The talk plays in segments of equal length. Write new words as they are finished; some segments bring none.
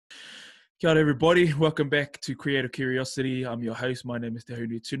Kia ora everybody, welcome back to Creative Curiosity. I'm your host, my name is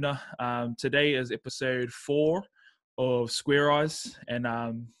Tairua. Today is episode 4 of Square Eyes, and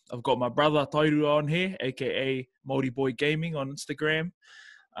I've got my brother Tairua on here, a.k.a. Māori Boy Gaming on Instagram.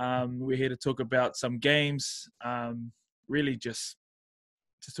 We're here to talk about some games, really just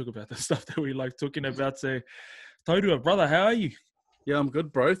to talk about the stuff that we like talking about. So Tairua, brother, how are you? Yeah, I'm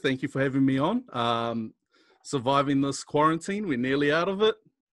good, bro. Thank you for having me on. Surviving this quarantine, we're nearly out of it.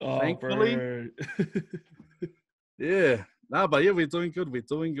 Oh, thankfully. bro. Yeah. But yeah, we're doing good. We're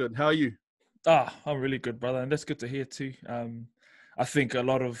doing good. How are you? I'm really good, brother, and that's good to hear too. I think a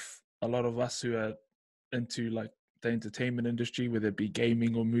lot of us who are into like the entertainment industry, whether it be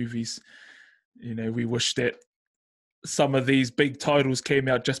gaming or movies, you know, we wish that some of these big titles came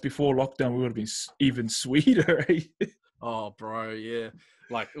out just before lockdown. We would have been even sweeter. Eh? Oh, bro, yeah.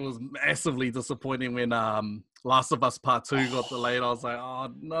 Like, it was massively disappointing when Last of Us Part 2 got delayed. I was like,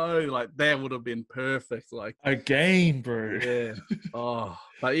 oh, no. Like, that would have been perfect. Like, Again, bro. Yeah.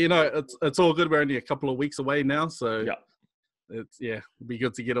 But, you know, it's all good. We're only a couple of weeks away now. So, yeah, it'll be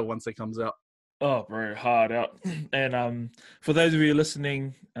good to get it once it comes out. Oh, bro, hard out. And for those of you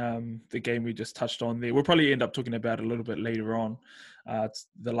listening, the game we just touched on there, we'll probably end up talking about it a little bit later on. It's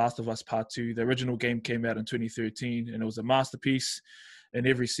The Last of Us Part 2. The original game came out in 2013, and it was a masterpiece in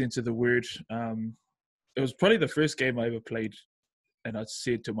every sense of the word. It was probably the first game I ever played, and I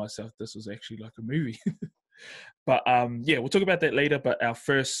said to myself, this was actually like a movie. But yeah, we'll talk about that later. But our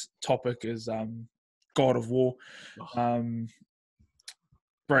first topic is God of War.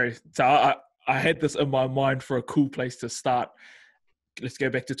 Bro, so I had this in my mind for a cool place to start. Let's go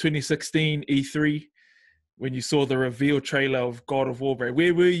back to 2016 E3 when you saw the reveal trailer of God of War, bro.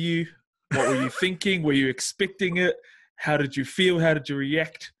 Where were you? What were you thinking? Were you expecting it? How did you feel? How did you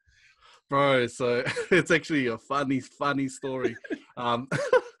react? Bro, so it's actually a funny story.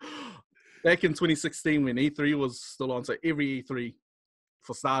 Back in 2016 when E3 was still on, so every E3,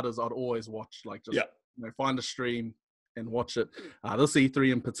 for starters, I'd always watch, like just find a stream and watch it. This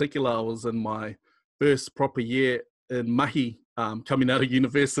E3 in particular, I was in my first proper year in Mahi, coming out of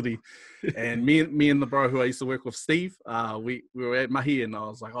university, and me and the bro who I used to work with, Steve, we were at Mahi, and I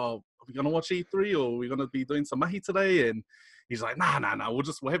was like, oh, are we gonna watch E3 or are we gonna be doing some Mahi today? And he's like, nah,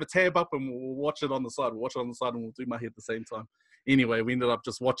 we'll have a tab up and we'll watch it on the side. We'll watch it on the side and we'll do Mahi at the same time. Anyway, we ended up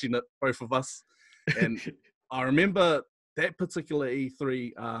just watching it, both of us, and I remember that particular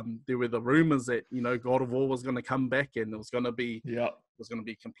E3, there were the rumors that, you know, God of War was going to come back and it was going to be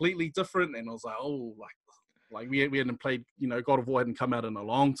completely different. And I was like, oh, like we hadn't played, you know, God of War hadn't come out in a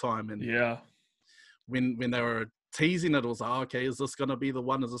long time. And when they were teasing it, it was like, oh, okay, is this going to be the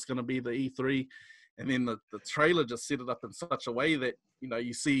one? Is this going to be the E3? And then the trailer just set it up in such a way that, you know,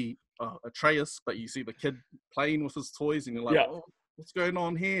 you see Atreus, but you see the kid playing with his toys and you're like, oh, what's going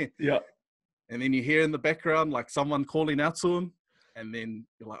on here? Yeah. And then you hear in the background, like, someone calling out to him. And then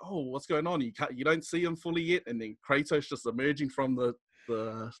you're like, oh, what's going on? You don't see him fully yet. And then Kratos just emerging from the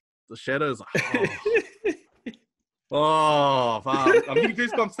shadows. Like, oh, I'm getting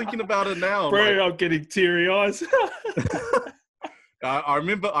goosebumps thinking about it now. Bro, like, I'm getting teary eyes. I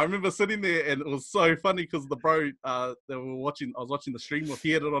remember sitting there, and it was so funny because the bro that I was watching the stream with,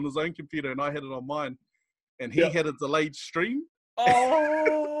 he had it on his own computer and I had it on mine. And he had a delayed stream.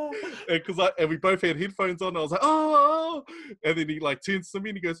 Oh, and we both had headphones on. I was like, oh, and then he like turns to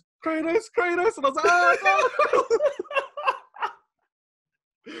me and he goes, Kratos, and I was like, oh, no.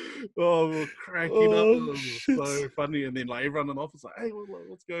 Oh, we were cracking up. It was so funny. And then like everyone in the office was like, hey,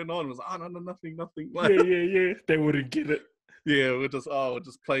 what's going on? I was like, oh, no, nothing. Like, yeah. They wouldn't get it. Yeah, we're just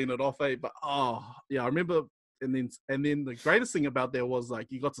playing it off, eh? But I remember. And then the greatest thing about that was, like,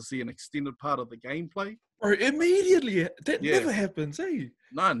 you got to see an extended part of the gameplay. Bro, immediately. That never happens, eh?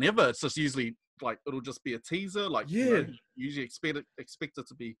 No, never. It's just usually, like, it'll just be a teaser. Like, you know, usually expect it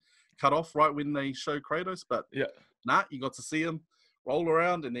to be cut off right when they show Kratos. But, you got to see him roll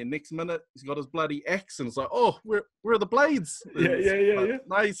around, and then next minute, he's got his bloody axe, and it's like, oh, where are the blades? Yeah.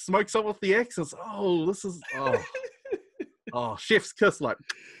 No, he smokes up with the axe. It's, oh, this is, chef's kiss, like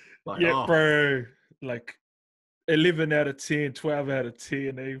bro. Like, 11 out of 10, 12 out of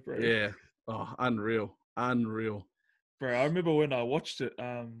 10, eh, bro? Yeah. Oh, unreal. Bro, I remember when I watched it,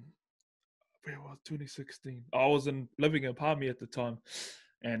 where was 2016? I was living in Palmy at the time,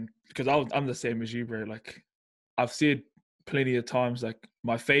 and because I'm the same as you, bro. Like, I've said plenty of times, like,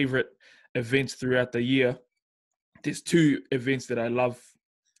 my favorite events throughout the year, there's 2 events that I love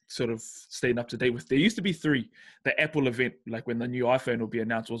sort of staying up to date with. There used to be 3. The Apple event, like when the new iPhone will be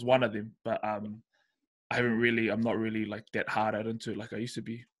announced, was one of them, but I'm not really like that hard into it like I used to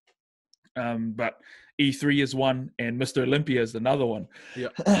be. But E3 is one, and Mr. Olympia is another one. Yeah.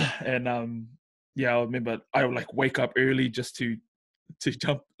 And I remember I would like wake up early just to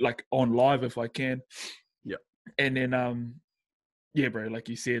jump like on live if I can. Yeah. And then yeah, bro, like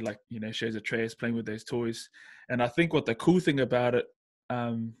you said, like, you know, shows Atreus playing with those toys. And I think what the cool thing about it,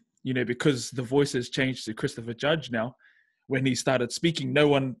 you know, because the voice has changed to Christopher Judge now, when he started speaking, no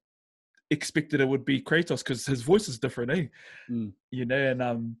one expected it would be Kratos because his voice is different, eh? You know,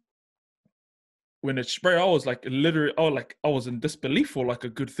 and when it's, bro, I was like literally, I was in disbelief for like a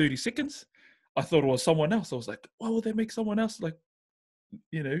good 30 seconds. I thought it was someone else. I was like, why would they make someone else like,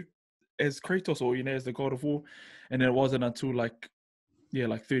 you know, as Kratos or, you know, as the God of War? And it wasn't until like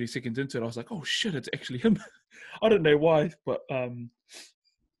 30 seconds into it, I was like, oh shit, it's actually him. I don't know why, but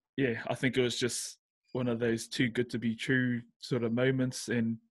yeah, I think it was just one of those too good to be true sort of moments.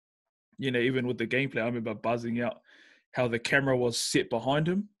 And, you know, even with the gameplay, I remember buzzing out how the camera was set behind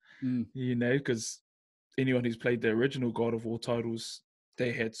him, you know, because anyone who's played the original God of War titles,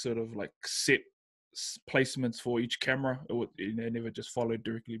 they had sort of like set placements for each camera. It would, you know, never just followed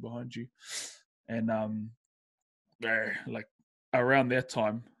directly behind you. And like around that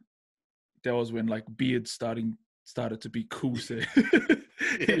time, that was when like beards started to be cool. So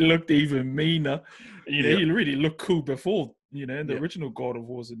he looked even meaner. You know, he really looked cool before, you know, in the original God of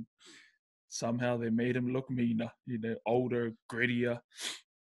Wars, and somehow they made him look meaner, you know, older, grittier,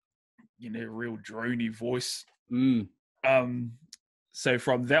 you know, real drony voice. So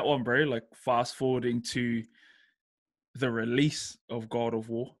from that one, bro, like fast forwarding to the release of God of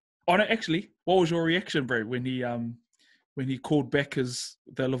War. Oh no, actually, what was your reaction, bro, when he called back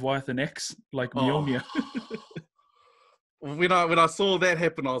the Leviathan X like Mjolnir? When I saw that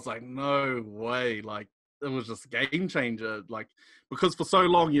happen, I was like, no way. Like, it was just a game changer. Like, because for so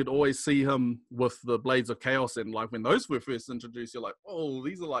long you'd always see him with the Blades of Chaos, and like when those were first introduced, you're like, oh,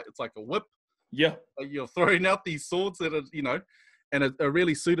 these are like, it's like a whip. Yeah. Like, you're throwing out these swords that are, you know, and it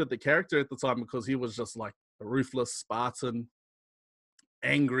really suited the character at the time because he was just like a ruthless Spartan,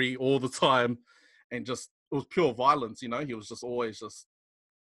 angry all the time, and just, it was pure violence, you know. He was just always just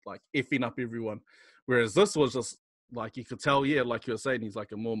like effing up everyone. Whereas this was just like, you could tell, like you were saying, he's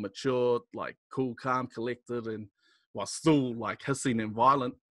like a more mature, like cool, calm, collected, and while still like hissing and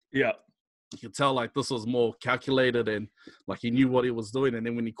violent. Yeah. You could tell like this was more calculated and like he knew what he was doing. And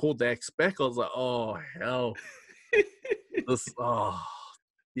then when he called the axe back, I was like, oh hell.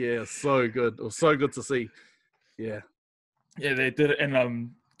 So good. It was so good to see. Yeah, they did it,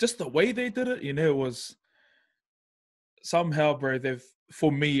 and just the way they did it, you know, it was somehow, bro,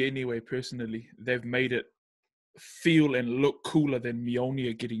 for me anyway, personally, they've made it feel and look cooler than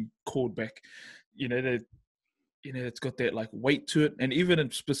Mjolnir getting called back. You know, it's got that like weight to it, and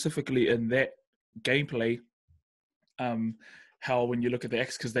even specifically in that gameplay, how when you look at the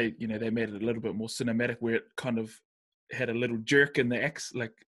X, because they made it a little bit more cinematic, where it kind of had a little jerk in the X,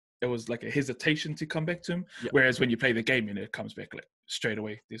 like it was like a hesitation to come back to him. Yep. Whereas when you play the game, you know, it comes back like straight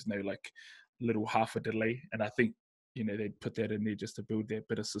away. There's no like little half a delay, and I think, you know, they put that in there just to build that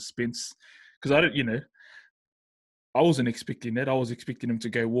bit of suspense. Because I wasn't expecting that. I was expecting him to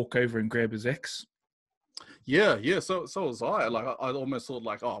go walk over and grab his axe. Yeah. So was I. Like, I almost thought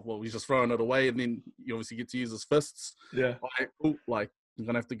like, oh well, he's just throwing it away, and then you obviously get to use his fists. Yeah. Like, you're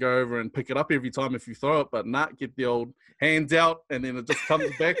gonna have to go over and pick it up every time if you throw it, but not get the old hands out, and then it just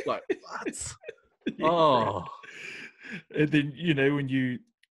comes back. Like, what? Yeah, right. And then, you know, when you,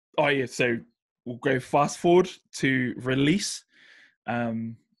 so we'll go fast forward to release.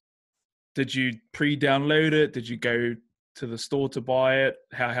 Did you pre-download it? Did you go to the store to buy it?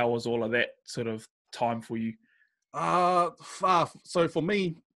 How was all of that sort of time for you? So for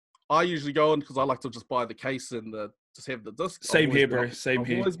me, I usually go in because I like to just buy the case and just have the disc. Same here, bro. Same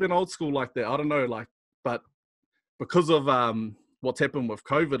here. I've always been old school like that. I don't know, like, but because of what's happened with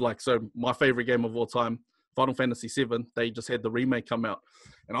COVID, like, so my favorite game of all time, Final Fantasy VII, they just had the remake come out,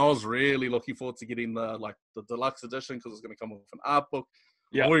 and I was really looking forward to getting the deluxe edition because it's going to come with an art book.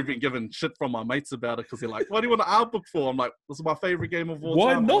 Yep. I've already been given shit from my mates about it because they're like, what do you want an art book for? I'm like, this is my favorite game of all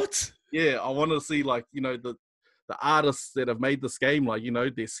time. Why not? Yeah, I want to see, like, you know, the artists that have made this game, like, you know,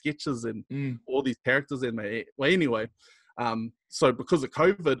 their sketches and all these characters in there. Well, anyway, so because of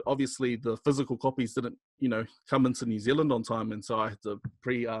COVID, obviously the physical copies didn't, you know, come into New Zealand on time, and so I had to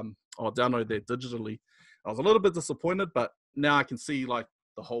download that digitally. I was a little bit disappointed, but now I can see like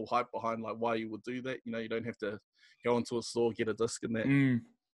the whole hype behind like why you would do that. You know, you don't have to go into a store, get a disc in that.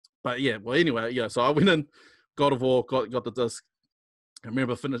 But yeah, well, anyway, yeah. So I went in, God of War, got the disc. I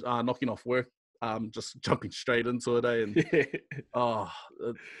remember knocking off work, just jumping straight into it, and it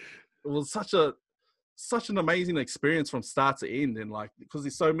was such a such an amazing experience from start to end, and like because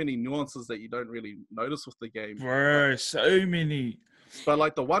there's so many nuances that you don't really notice with the game. Bro, so many. But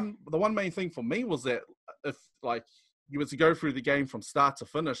like the one main thing for me was that if like you were to go through the game from start to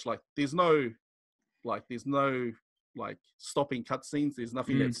finish, like there's no stopping cutscenes. There's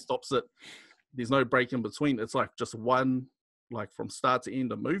nothing that stops it. There's no break in between. It's like just one, like from start to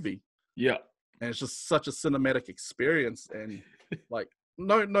end, a movie. Yeah. And it's just such a cinematic experience. And like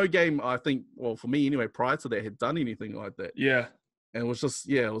no game, I think, well, for me anyway, prior to that had done anything like that. Yeah. And it was just,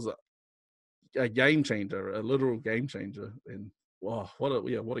 it was a game changer, a literal game changer. And wow, what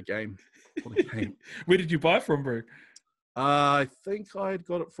a game. What a game. Where did you buy it from, bro? I think I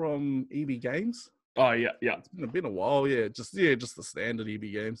got it from EB Games. Oh yeah. It's been a while, just the standard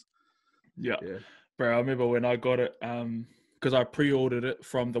EB Games. Yeah. Bro, I remember when I got it, because I pre-ordered it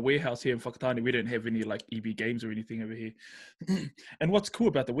from the warehouse here in Whakatane. We didn't have any like EB Games or anything over here. And what's cool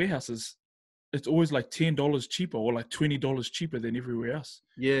about the warehouse is it's always like $10 cheaper or like $20 cheaper than everywhere else.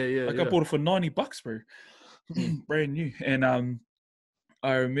 Yeah. I bought it for $90, bro. Brand new. And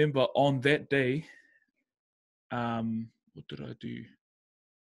I remember on that day, what did I do?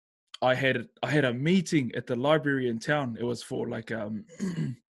 I had a meeting at the library in town. It was for like an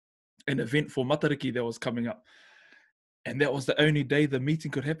event for Matariki that was coming up. And that was the only day the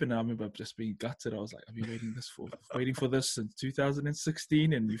meeting could happen. And I remember just being gutted. I was like, I've been waiting for this since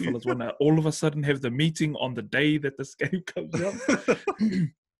 2016. And you fellas want to all of a sudden have the meeting on the day that this game comes up.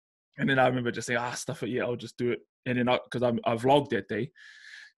 And then I remember just saying, stuff it. Yeah, I'll just do it. And then because I vlogged that day.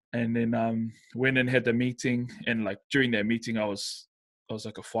 And then went and had the meeting. And like during that meeting, I was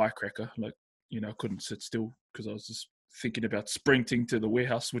like a firecracker. Like, I couldn't sit still because I was just thinking about sprinting to the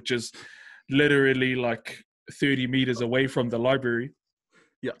warehouse, which is literally like 30 meters away from the library.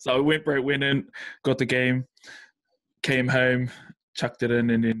 Yeah. So I went in, got the game, came home, chucked it in,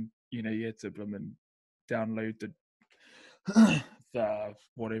 and then you had to download the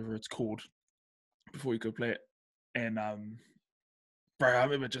whatever it's called before you could play it. And bro, I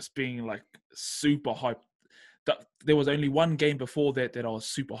remember just being like super hyped. There was only one game before that I was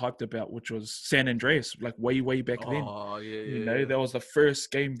super hyped about, which was San Andreas, like way back then. Oh yeah. That was the first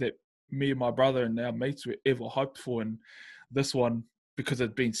game that me and my brother and our mates were ever hyped for. And this one, because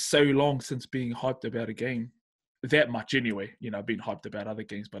it'd been so long since being hyped about a game, that much anyway, I've been hyped about other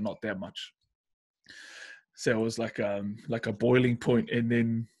games, but not that much. So it was like a boiling point. And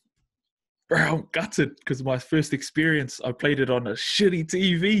then, bro, I'm gutted because my first experience, I played it on a shitty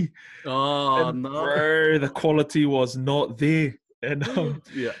TV. Oh, and, no. Bro, the quality was not there. And so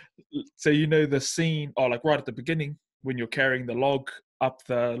the scene, like right at the beginning, when you're carrying the log up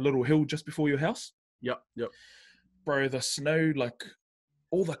the little hill just before your house. Yep. Bro, the snow, like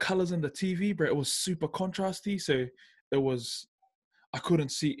all the colors in the TV, bro, it was super contrasty. So I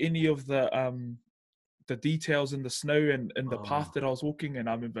couldn't see any of the details in the snow and in the path that I was walking. And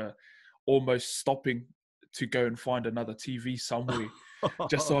I remember almost stopping to go and find another TV somewhere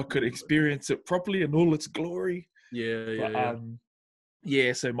just so I could experience it properly in all its glory. Yeah.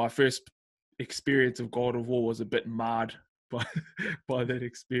 So my first experience of God of War was a bit marred by that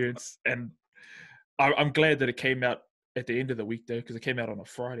experience. And I'm glad that it came out at the end of the week though, because it came out on a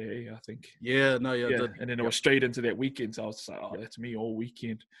Friday, I think. Yeah. And then it was straight into that weekend. So I was just like, that's me all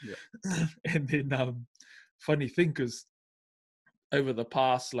weekend. Yeah. And then funny thing, because over the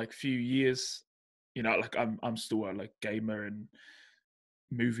past like few years, like I'm still a like gamer and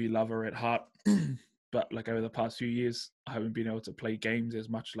movie lover at heart. But like over the past few years, I haven't been able to play games as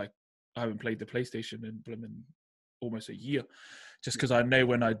much. Like I haven't played the PlayStation in almost a year, just because I know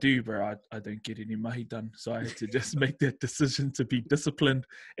when I do, bro, I don't get any mahi done. So I had to just make that decision to be disciplined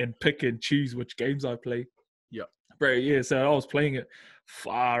and pick and choose which games I play. Yeah, bro. Yeah, so I was playing it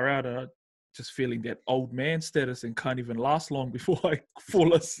far out, and I just feeling that old man status and can't even last long before I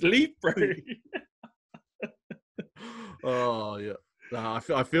fall asleep, bro. Oh yeah. Nah,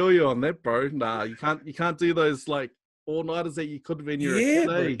 I feel you on that, bro. Nah, you can't do those like all-nighters that you could when you're a kid,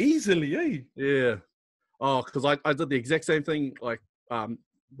 bro, easily, Yeah. Oh, because I did the exact same thing, like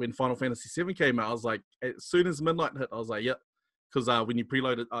when Final Fantasy VII came out. I was like, as soon as midnight hit, I was like, yep. Because when you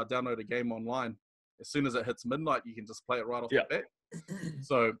download a game online, as soon as it hits midnight, you can just play it right off the bat.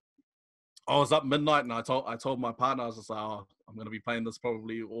 So I was up midnight, and I told my partner, I was just like, I'm going to be playing this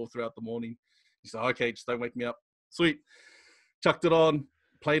probably all throughout the morning. He said, okay, just don't wake me up. Sweet. Chucked it on,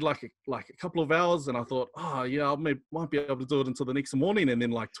 played like a couple of hours, and I thought, I might be able to do it until the next morning. And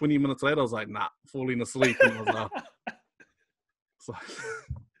then like 20 minutes later, I was like, nah, falling asleep. And I was like, so,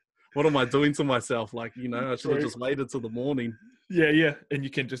 what am I doing to myself? Like, I should have just waited till the morning. Yeah. And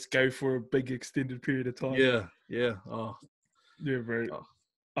you can just go for a big extended period of time. Yeah. Oh. Yeah, bro.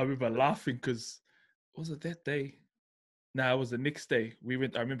 I remember laughing because was it that day? No, it was the next day.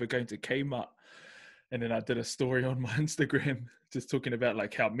 I remember going to Kmart, and then I did a story on my Instagram just talking about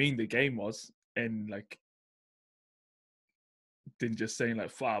like how mean the game was, and like then just saying like,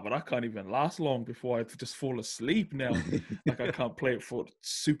 "Far, but I can't even last long before I just fall asleep now. Like I can't play it for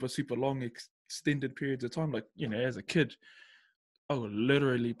super long extended periods of time. Like as a kid, I would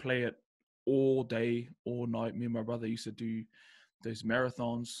literally play it all day, all night. Me and my brother used to do those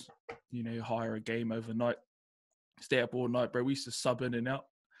marathons. Hire a game overnight, stay up all night, bro. We used to sub in and out.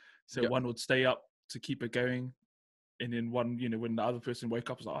 So one would stay up to keep it going. And then one, when the other person woke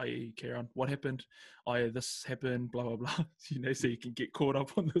up, was like, "Oh, yeah, Kieran, what happened? Oh, yeah, this happened, blah, blah, blah." So you can get caught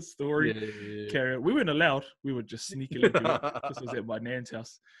up on the story. Yeah. Carry it. We weren't allowed. We would just sneakily do it. This was at my nan's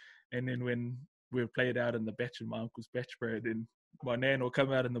house. And then when we would play it out in the batch, in my uncle's batch, bro, then my nan would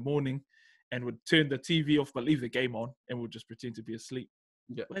come out in the morning and would turn the TV off but leave the game on and would just pretend to be asleep.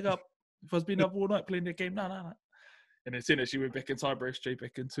 Yeah. Wake up. If I was been up all night playing that game, no. And as soon as she went back inside, bro, straight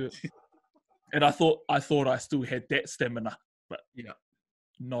back into it. And I thought I still had that stamina, but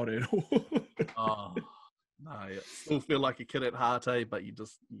not at all. Oh, no, still feel like a kid at heart, but you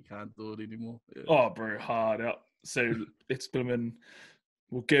can't do it anymore. Yeah. Oh, bro, hard out. So let's blooming.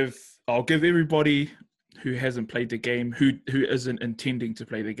 I'll give everybody who hasn't played the game, who isn't intending to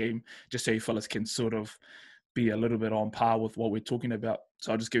play the game, just so you fellas can sort of be a little bit on par with what we're talking about.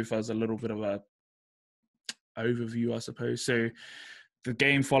 So I'll just give you fellas a little bit of a overview, I suppose. So the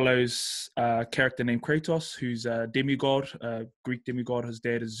game follows a character named Kratos, who's a demigod, a Greek demigod. His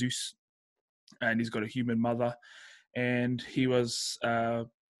dad is Zeus, and he's got a human mother. And he was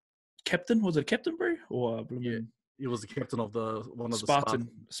captain. Was it captain, bro? Or he was the captain of one of the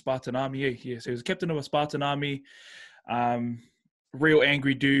Spartan army. Yeah. So he was captain of a Spartan army. Real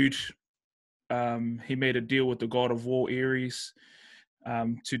angry dude. He made a deal with the god of war, Ares,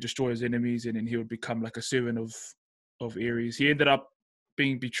 to destroy his enemies, and then he would become like a servant of Ares. He ended up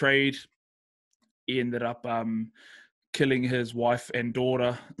being betrayed. He ended up killing his wife and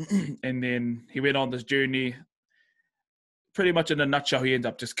daughter, and then he went on this journey. Pretty much in a nutshell, he ended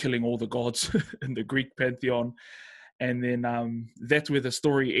up just killing all the gods in the Greek pantheon, and then that's where the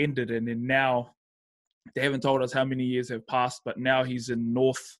story ended. And then now they haven't told us how many years have passed, but now he's in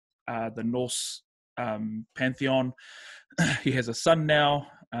the Norse pantheon. He has a son now.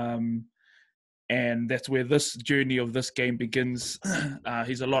 And that's where this journey of this game begins.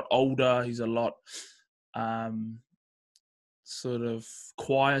 He's a lot older. He's a lot sort of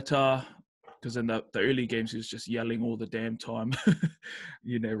quieter, because in the early games he was just yelling all the damn time,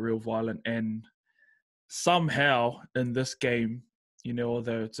 real violent. And somehow in this game,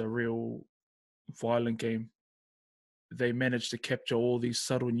 although it's a real violent game, they managed to capture all these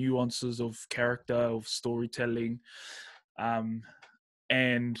subtle nuances of character, of storytelling, and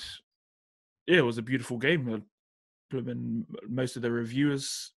it was a beautiful game. Most of the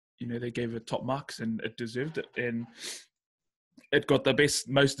reviewers, they gave it top marks, and it deserved it. And it got the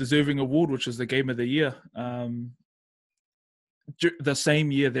most deserving award, which is the Game of the Year. The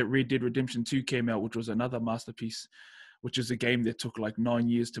same year that Red Dead Redemption 2 came out, which was another masterpiece, which is a game that took like 9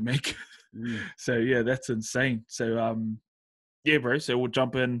 years to make. So yeah, that's insane. So bro. So we'll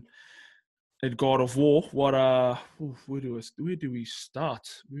jump in at God of War. What where do we start?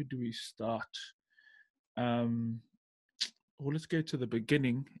 Well, let's go to the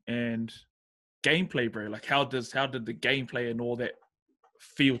beginning and gameplay, bro. Like how did the gameplay and all that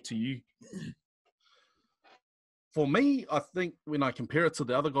feel to you? For me, I think when I compare it to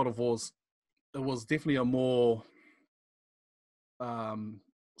the other God of Wars, it was definitely a more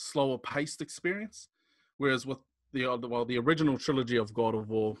slower paced experience. Whereas with the original trilogy of God of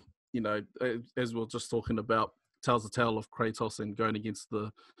War, as we were just talking about, tells the tale of Kratos and going against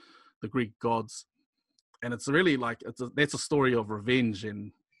the Greek gods. And it's really like that's a story of revenge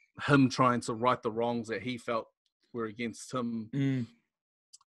and him trying to right the wrongs that he felt were against him.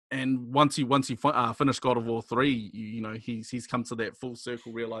 And once he finished God of War 3, he's come to that full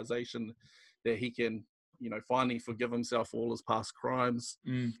circle realization that he can, finally forgive himself for all his past crimes.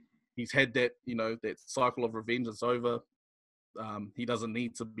 He's had that, that cycle of revenge is over. He doesn't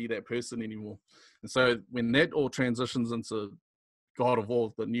need to be that person anymore. And so when that all transitions into God of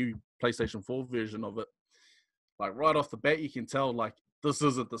War, the new PlayStation 4 version of it, like right off the bat, you can tell like this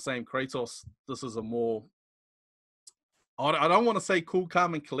isn't the same Kratos. This is a more, I don't want to say cool,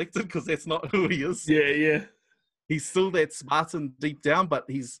 calm, and collected, because that's not who he is. Yeah. He's still that Spartan deep down, but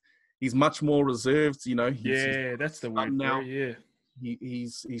he's much more reserved. That's the word now. Yeah,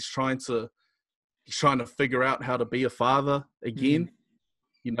 he's trying to figure out how to be a father again.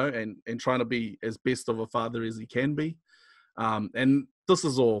 And trying to be as best of a father as he can be. And this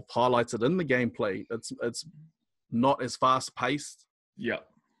is all highlighted in the gameplay. It's not as fast paced. Yeah.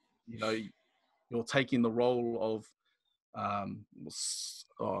 You know, you're taking the role of, I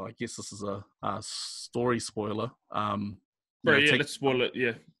guess this is a story spoiler. Let's spoil it.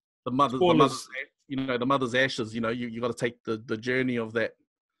 Yeah. The mother's, the mother's ashes. You know, you got to take the journey of that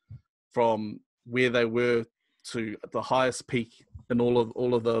from where they were to the highest peak in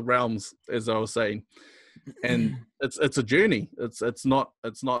all of the realms, as I was saying. And it's a journey. It's not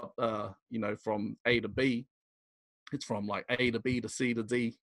from A to B. It's from like A to B to C to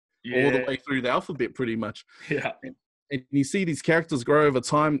D, all the way through the alphabet, pretty much. Yeah. And you see these characters grow over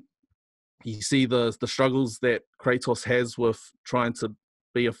time. You see the struggles that Kratos has with trying to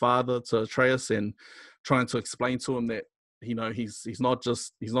be a father to Atreus and trying to explain to him that, you know, he's not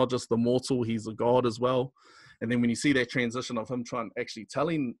just the mortal, he's a god as well. And then when you see that transition of him actually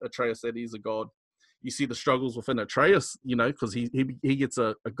telling Atreus that he's a god, you see the struggles within Atreus, you know, because he gets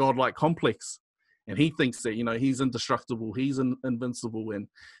a godlike complex, and he thinks that, you know, he's indestructible, he's invincible. And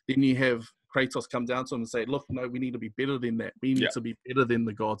then you have Kratos come down to him and say, look, no, we need to be better than that. We need to be better than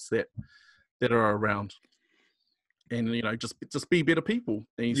the gods that are around. And, you know, just be better people.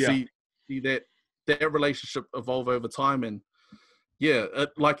 And you see that relationship evolve over time. And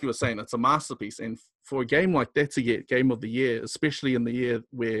like you were saying, it's a masterpiece. And for a game like that to get Game of the Year, especially in the year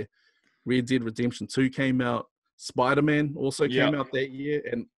where Red Dead Redemption 2 came out, Spider-Man also came out that year.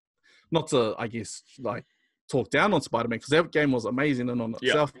 And not to, I guess, like talk down on Spider-Man, because that game was amazing and on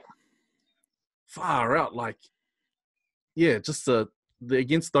itself. Far out, like, just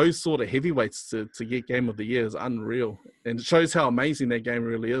against those sort of heavyweights to get Game of the Year is unreal. And it shows how amazing that game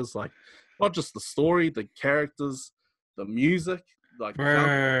really is. Like, not just the story, the characters, the music, like,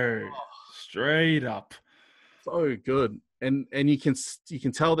 straight up, so good. And you can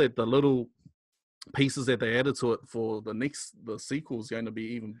tell that the little pieces that they added to it for the sequel is going to be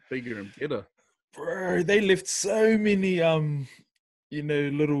even bigger and better. Bro, they left so many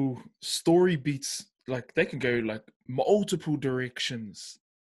little story beats. Like, they can go like multiple directions.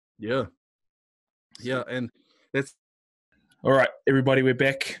 Yeah, and that's all right, everybody, we're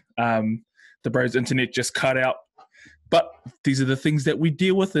back. The bro's internet just cut out, but these are the things that we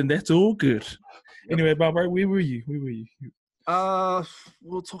deal with, and that's all good. Anyway, Barbara, where were you? We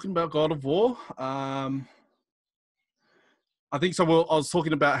were talking about God of War. I think so. I was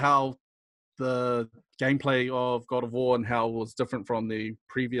talking about how the gameplay of God of War and how it was different from the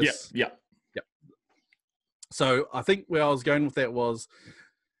previous. Yeah. So I think where I was going with that was,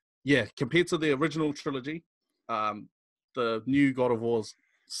 compared to the original trilogy, the new God of War is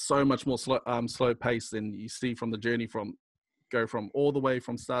so much more slow paced, and you see from the journey from all the way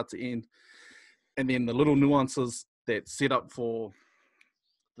from start to end, and then the little nuances that set up for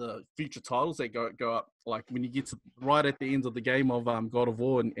the future titles that go up. Like when you get to right at the end of the game of God of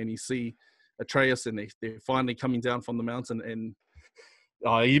War, and you see Atreus, and they're finally coming down from the mountain, and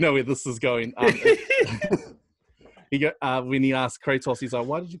you know where this is going. When he asked Kratos, he's like,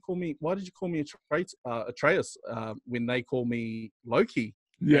 "Why did you call me Atreus when they call me Loki?"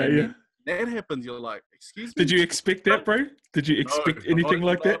 Yeah. That happens. You're like, "Excuse me." Did you expect that, bro? Did you expect anything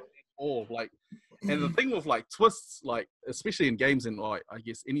like that? Or like, and the thing with like twists, like especially in games and like I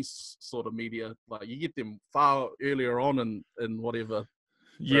guess any sort of media, like you get them far earlier on in whatever.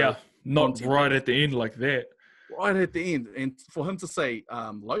 Yeah, not right at the end like that. Right at the end, and for him to say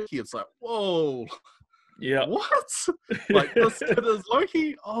Loki, it's like, whoa. Yeah. What? Like, this kid is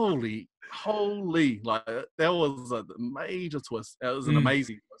Loki? Holy. Like, that was a major twist. It was an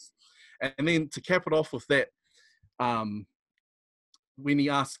amazing twist. And then to cap it off with that, when he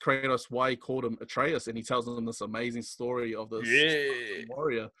asked Kratos why he called him Atreus, and he tells him this amazing story of this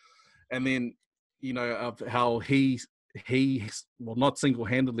warrior. And then, you know, of how he well, not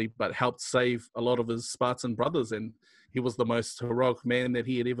single-handedly, but helped save a lot of his Spartan brothers. And he was the most heroic man that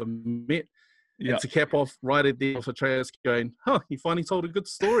he had ever met. And to cap off right at the end of Atreus going, he finally told a good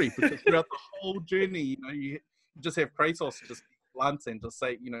story, because throughout the whole journey, you know, you just have Kratos just be blunt and just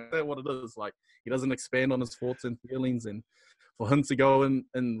say, you know, what it is. Like, he doesn't expand on his thoughts and feelings, and for him to go in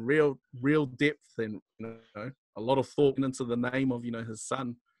real depth and, you know, a lot of thought into the name of, you know, his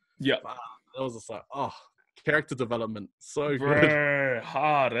son. Yeah. That was just like, character development. So good.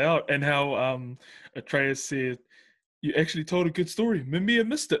 Hard out. And how Atreus said, you actually told a good story. Mimir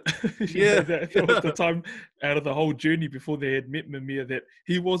missed it. That was the time out of the whole journey before they had met Mimir that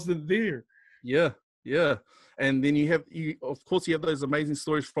he wasn't there. Yeah. And then you have those amazing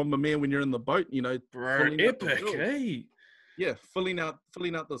stories from Mimir when you're in the boat, you know. Epic, hey? Yeah, filling out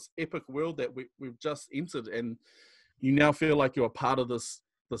this epic world that we've just entered, and you now feel like you're a part of this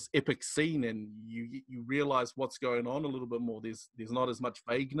this epic scene, and you realize what's going on a little bit more. There's not as much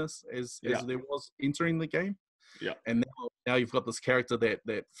vagueness as there was entering the game. Yeah. And now you've got this character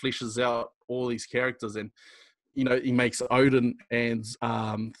that fleshes out all these characters, and he makes Odin and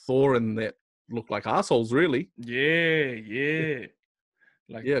Thorin that look like assholes, really. Yeah.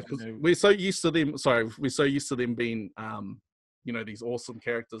 Like, yeah, because we're so used to them. Sorry, we're so used to them being, these awesome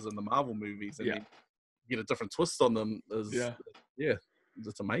characters in the Marvel movies, and then get a different twist on them.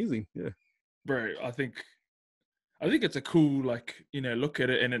 It's amazing. Yeah, bro. I think it's a cool, like, look at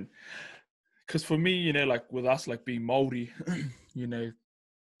it, and then because for me, like with us, like being Māori,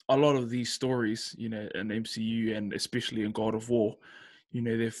 a lot of these stories, in MCU and especially in God of War,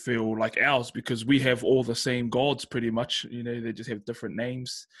 they feel like ours because we have all the same gods pretty much. They just have different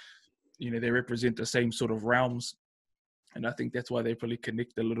names. They represent the same sort of realms. And I think that's why they probably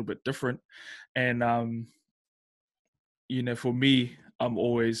connect a little bit different. And, for me, I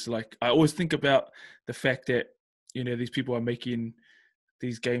always think about the fact that, these people are making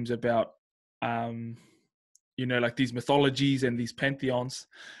these games about, like these mythologies and these pantheons.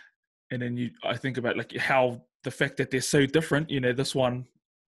 And then I think about like how the fact that they're so different, this one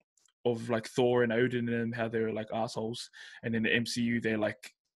of like Thor and Odin and how they're like assholes. And in the MCU, they're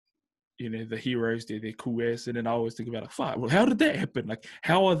like, the heroes, they're cool ass. And then I always think about like, fuck, well, how did that happen? Like,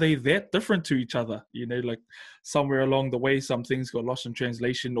 how are they that different to each other? Like somewhere along the way, some things got lost in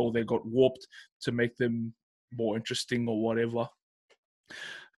translation or they got warped to make them more interesting or whatever.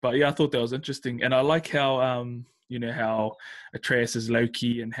 But yeah, I thought that was interesting. And I like how, how Atreus is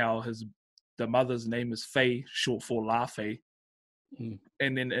Loki and how the mother's name is Faye, short for La Faye. And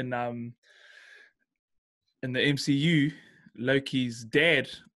then in the MCU, Loki's dad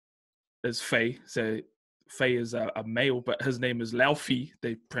is Faye. So Faye is a male, but his name is Laufey.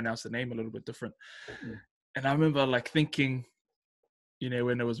 They pronounce the name a little bit different. And I remember like thinking,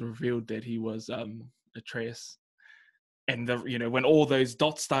 when it was revealed that he was Atreus, and when all those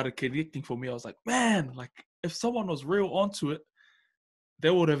dots started connecting for me, I was like, man, like if someone was real onto it, they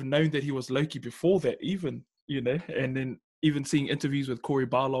would have known that he was Loki before that, even, and then even seeing interviews with Corey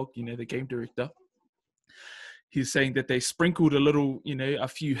Barlog, the game director, he's saying that they sprinkled a little, a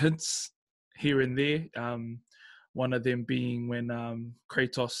few hints here and there. One of them being when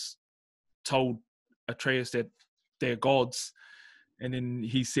Kratos told Atreus that they're gods, and then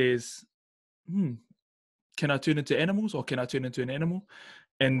he says, can I turn into animals or can I turn into an animal?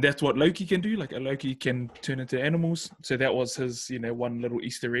 And that's what Loki can do. Like a Loki can turn into animals. So that was his, one little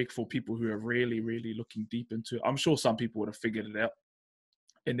Easter egg for people who are really, really looking deep into it. I'm sure some people would have figured it out.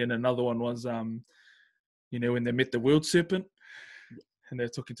 And then another one was, when they met the World Serpent and they're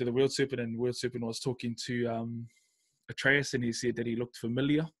talking to the World Serpent, and the World Serpent was talking to Atreus, and he said that he looked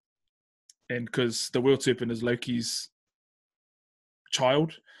familiar. And because the World Serpent is Loki's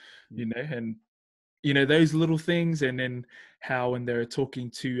child, and those little things. And then how when they're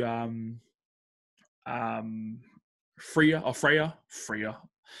talking to Freya, I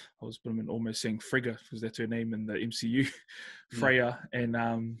was almost saying Frigga because that's her name in the MCU, Freya,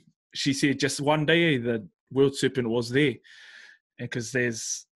 and she said just one day the World Serpent was there, and because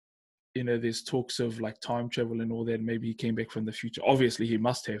there's talks of like time travel and all that, maybe he came back from the future. Obviously he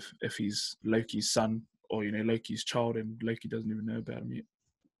must have if he's Loki's son or Loki's child, and Loki doesn't even know about him yet.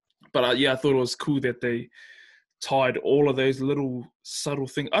 But I thought it was cool that they tied all of those little subtle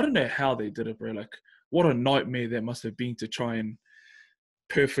things. I don't know how they did it, bro. Like, what a nightmare that must have been to try and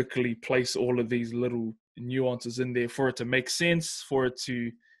perfectly place all of these little nuances in there for it to make sense, for it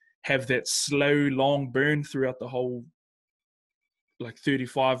to have that slow, long burn throughout the whole, like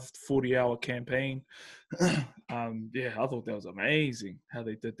 35, 40-hour campaign. I thought that was amazing how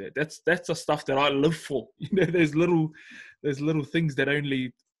they did that. That's the stuff that I live for. There's little things that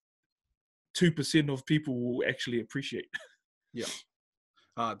only 2% of people will actually appreciate. Yeah,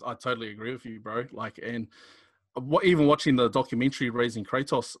 I totally agree with you, bro. Like, and even watching the documentary Raising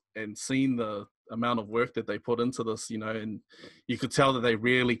Kratos and seeing the amount of work that they put into this, and you could tell that they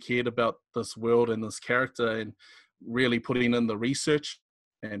really cared about this world and this character, and really putting in the research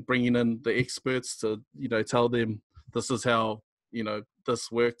and bringing in the experts to, tell them this is how, this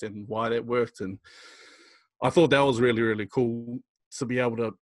worked and why that worked. And I thought that was really, really cool to be able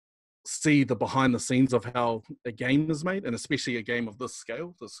to see the behind the scenes of how a game is made, and especially a game of this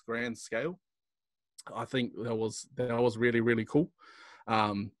scale, this grand scale. I think that was really, really cool.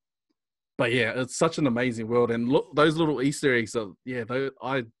 But yeah, it's such an amazing world, and look, those little Easter eggs are,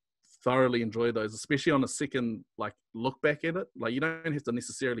 I thoroughly enjoy those, especially on a second look back at it. Like, you don't have to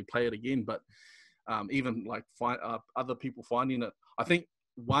necessarily play it again, but even like other people finding it. I think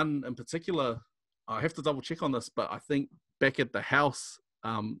one in particular, I have to double check on this, but I think back at the house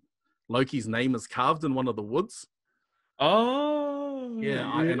Loki's name is carved in one of the woods. Oh,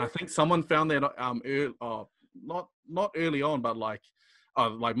 yeah. And I think someone found that not early on, but like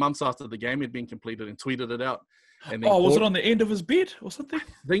months after the game had been completed, and tweeted it out. And then was it on the end of his bed or something?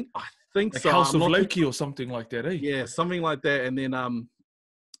 I think like so. House of Loki or something like that, eh? Yeah, something like that. And then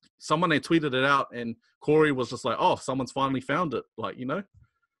someone had tweeted it out, and Corey was just like, "Oh, someone's finally found it." Like,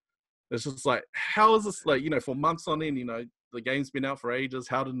 it's just like, how is this, like, for months on end, the game's been out for ages.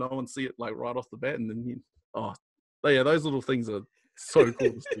 How did no one see it, like, right off the bat? And then, those little things are so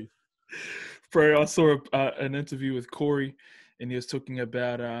cool to see. Bro, I saw an interview with Corey, and he was talking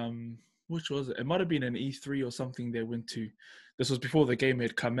about, which was it? It might have been an E3 or something they went to. This was before the game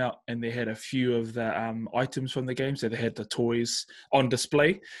had come out, and they had a few of the items from the game. So they had the toys on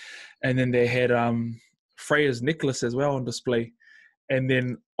display, and then they had Freya's necklace as well on display. And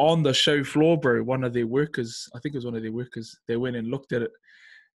then on the show floor, bro, one of their workers, I think it was one of their workers, they went and looked at it,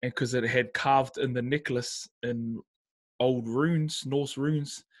 and because it had carved in the necklace in old runes, Norse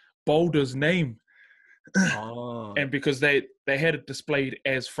runes, Baldur's name. Oh. And because they had it displayed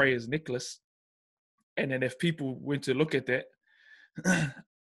as Freya's necklace, and then if people went to look at that,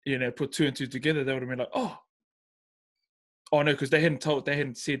 put two and two together, they would have been like, oh no, because they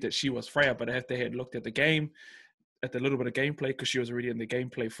hadn't said that she was Freya, but if they had looked at the game, at the little bit of gameplay, because she was already in the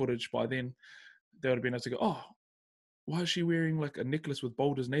gameplay footage by then, they would have been able to go, oh, why is she wearing like a necklace with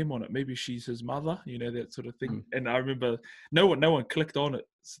Baldur's name on it? Maybe she's his mother, that sort of thing. And I remember no one clicked on it,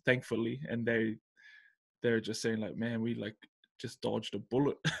 thankfully, and they're just saying like, man, we like just dodged a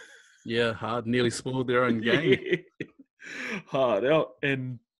bullet. Yeah, hard, nearly spoiled their own game. Hard out.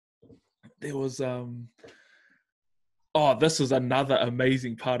 And there was this was another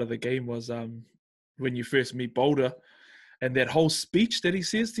amazing part of the game was when you first meet Baldur, and that whole speech that he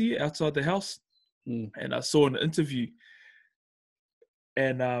says to you outside the house. And I saw an interview,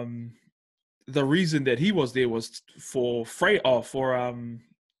 and the reason that he was there was for Faye.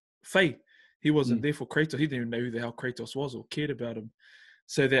 He wasn't there for Kratos. He didn't even know who the hell Kratos was or cared about him.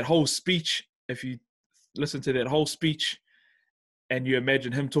 So that whole speech, if you listen to that whole speech and you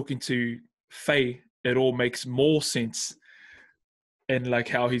imagine him talking to Faye, it all makes more sense. And like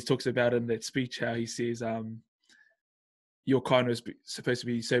how he talks about in that speech, how he says, your kind is supposed to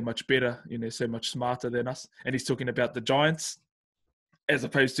be so much better, so much smarter than us. And he's talking about the giants as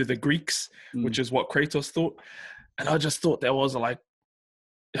opposed to the Greeks, which is what Kratos thought. And I just thought that was like,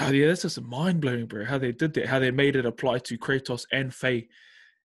 oh yeah, that's just mind-blowing, bro, how they did that, how they made it apply to Kratos and Faye,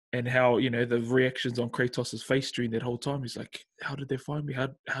 and how, the reactions on Kratos' face during that whole time. He's like, how did they find me?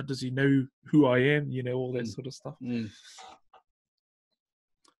 How does he know who I am? All that sort of stuff.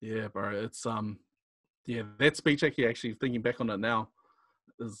 Yeah, bro. It's that speech, actually thinking back on it now,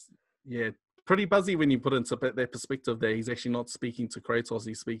 is pretty buzzy when you put into that perspective that he's actually not speaking to Kratos,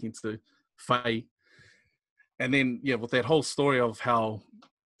 he's speaking to Faye. And then with that whole story of how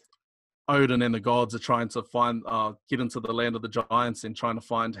Odin and the gods are trying to find get into the land of the giants and trying to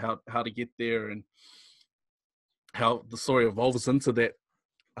find how to get there, and how the story evolves into that.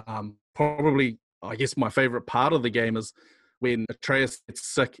 Probably, I guess, my favorite part of the game is when Atreus gets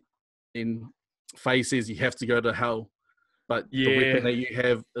sick and Faye says you have to go to hell, but the weapon that you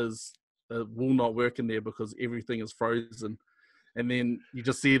have will not work in there because everything is frozen. And then you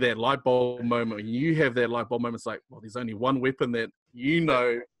just see that light bulb moment. When you have that light bulb moment, it's like, well, there's only one weapon that would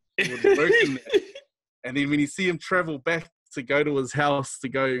work in there. And then when you see him travel back to go to his house to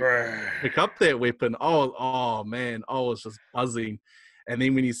go pick up that weapon, oh man, I was just buzzing. And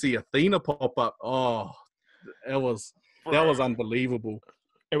then when you see Athena pop up, that was unbelievable.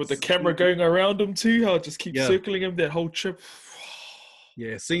 And with the camera going around him too, how it just keeps circling him that whole trip.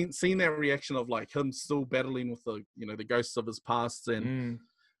 Yeah, seeing that reaction of like him still battling with the ghosts of his past, and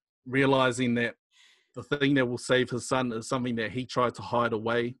realizing that the thing that will save his son is something that he tried to hide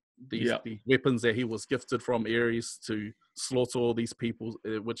away. These weapons that he was gifted from Ares to slaughter all these people,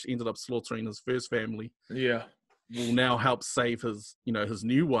 which ended up slaughtering his first family. Yeah, will now help save his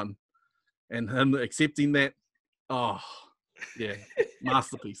new one, and him accepting that. Oh, yeah,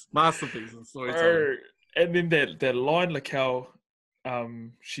 masterpiece in storytelling. And then that line, like how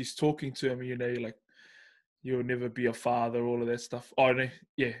she's talking to him, like, you'll never be a father, all of that stuff. Oh no,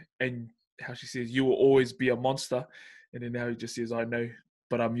 yeah, and how she says you will always be a monster, and then now he just says, I know,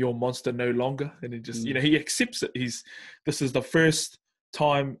 but I'm your monster no longer. And it just he accepts it. This is the first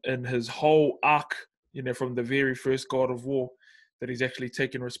time in his whole arc, from the very first God of War, that he's actually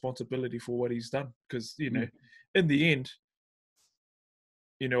taken responsibility for what he's done. Because in the end,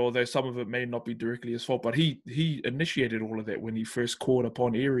 although some of it may not be directly his fault, but he initiated all of that when he first called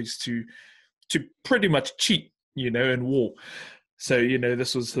upon Ares to pretty much cheat, in war. So,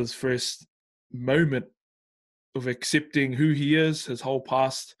 this was his first moment of accepting who he is, his whole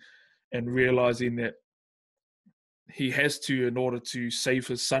past, and realizing that he has to in order to save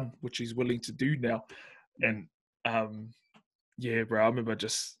his son, which he's willing to do now. And yeah, bro, I remember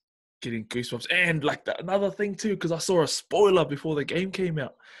just getting goosebumps. And like another thing too, because I saw a spoiler before the game came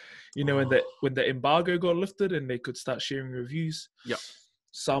out. When the embargo got lifted and they could start sharing reviews. Yeah.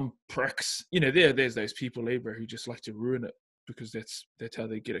 Some pricks, there's those people, bro, who just like to ruin it because that's how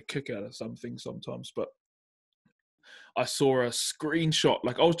they get a kick out of something sometimes. But I saw a screenshot,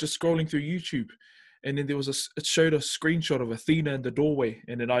 like I was just scrolling through YouTube, and then it showed a screenshot of Athena in the doorway,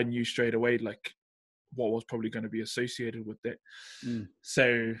 and then I knew straight away like what was probably going to be associated with that.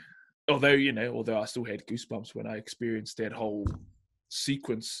 So although I still had goosebumps when I experienced that whole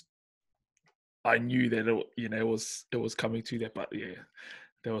sequence, I knew that it was coming to that. But yeah,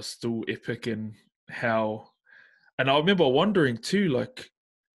 that was still epic. And I remember wondering too, like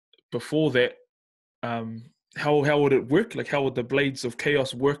before that, how would it work? Like how would the Blades of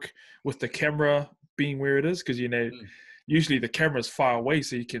Chaos work with the camera being where it is? Because usually the camera's far away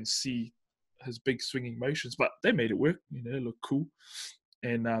so you can see his big swinging motions, but they made it work. It looked cool.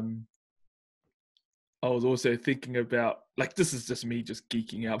 And I was also thinking about, like, this is just me just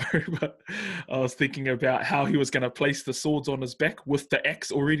geeking out, but I was thinking about how he was going to place the swords on his back with the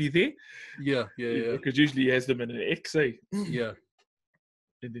axe already there. Yeah. Because usually he has them in an X, Yeah.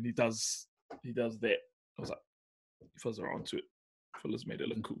 And then he does that. I was like, fellas are onto it. Fellas made it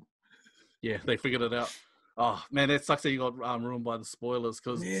look cool. Yeah, they figured it out. Oh man, that sucks that you got ruined by the spoilers.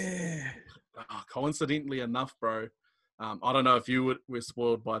 Because coincidentally enough, bro, I don't know if you were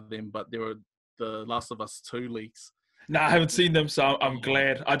spoiled by them, but there were the Last of Us 2 leaks. No, I haven't seen them, so I'm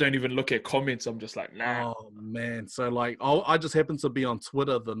glad. I don't even look at comments. I'm just like, nah. Oh man, so like, I just happened to be on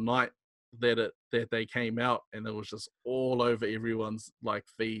Twitter the night that they came out, and it was just all over everyone's like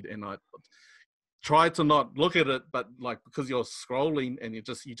feed, and I tried to not look at it, but like because you're scrolling and you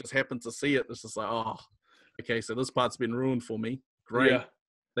just happen to see it, it's just like, oh, okay, so this part's been ruined for me. Great, yeah.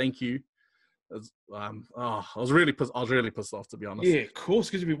 Thank you. I was really pissed off, to be honest. Yeah, of course,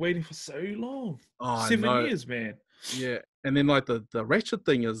 because you've been waiting for so long. 7 years, man. Yeah, and then like the wretched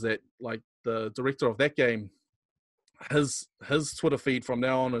thing is that like the director of that game, his Twitter feed from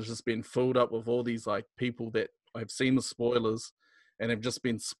now on has just been filled up with all these like people that have seen the spoilers and have just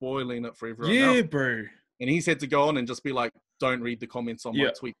been spoiling it for everyone else. Yeah, bro. And he's had to go on and just be like, don't read the comments on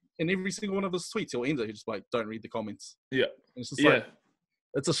my tweet. And every single one of his tweets, he'll end it. He's just like, don't read the comments. Yeah. And it's just like,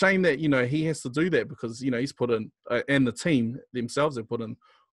 it's a shame that, he has to do that because, he's put in, and the team themselves have put in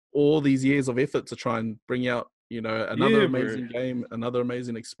all these years of effort to try and bring out, another amazing game, another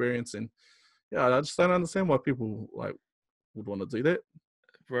amazing experience. And yeah, I just don't understand why people like would want to do that.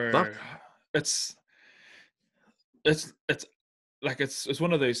 Bro, it's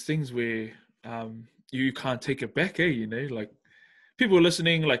one of those things where you can't take it back, like people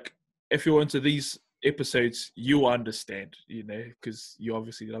listening, like if you're into these episodes, you understand, because you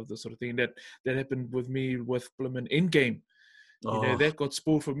obviously love this sort of thing. That happened with me with Blimmin' Endgame. That got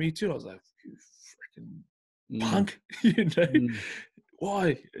spoiled for me too. I was like, you freaking punk,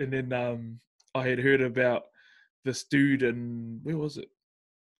 why? And then I had heard about this dude in, where was it?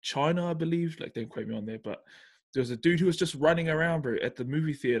 China, I believe. Like, don't quote me on there, but there was a dude who was just running around, bro, at the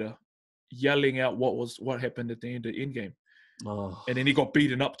movie theater, yelling out what happened at the end of Endgame. And then he got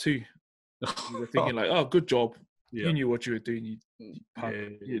beaten up too. You were thinking like, oh, good job. Yeah. You knew what you were doing, you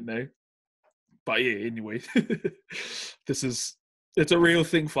punk, But yeah, anyway, it's a real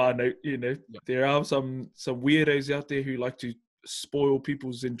thing, far note, There are some weirdos out there who like to spoil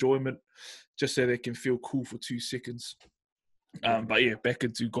people's enjoyment just so they can feel cool for 2 seconds. But yeah, back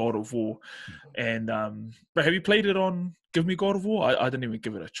into God of War. And but have you played it on Give Me God of War? I didn't even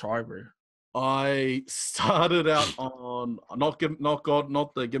give it a try, bro. I started out on not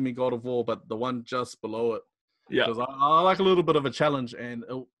the Give Me God of War, but the one just below it. Yeah, because I like a little bit of a challenge, and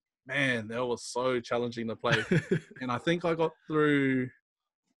that was so challenging to play. And I think I got through.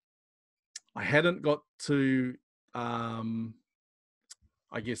 I hadn't got to, I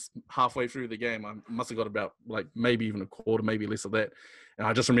guess halfway through the game. I must have got about like maybe even a quarter, maybe less of that. And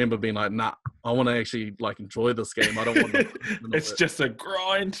I just remember being like, nah, I want to actually like enjoy this game. I don't want to. It's just a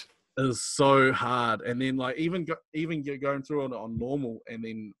grind. Is so hard, and then like even going through it on normal, and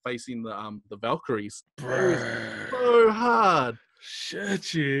then facing the Valkyries, so hard.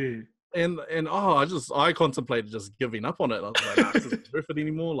 Shit, you. And I contemplated just giving up on it. I was like, nah, this isn't worth it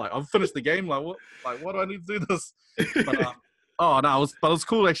anymore. Like I've finished the game. Like what do I need to do this? But it was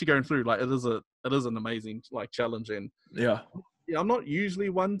cool actually going through. Like it is an amazing like challenge, and Yeah, I'm not usually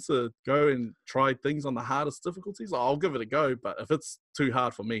one to go and try things on the hardest difficulties. I'll give it a go, but if it's too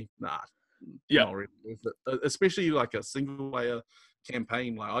hard for me, nah, Yeah, not really worth it. Especially like a single player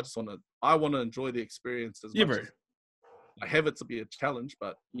campaign. Like I want to enjoy the experience as yeah, much bro. as I have it to be a challenge,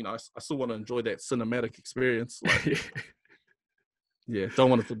 but I still want to enjoy that cinematic experience. Like, yeah, don't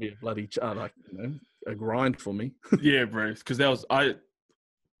want it to be a bloody a grind for me. Yeah, bro. Because I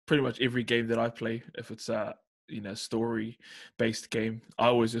pretty much every game that I play, if it's a story based game, I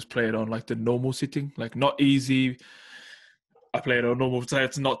always just play it on like the normal setting, like not easy. I play it on normal, so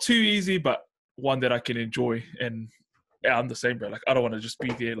it's not too easy, but one that I can enjoy. And yeah, I'm the same, bro. Like I don't want to just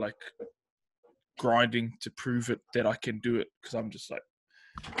be there like grinding to prove it that I can do it, because I'm just like,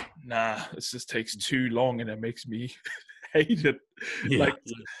 nah, it just takes too long, and it makes me hate it. Yeah, Like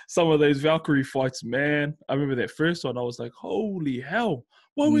some of those Valkyrie fights, man. I remember that first one. I was like, holy hell!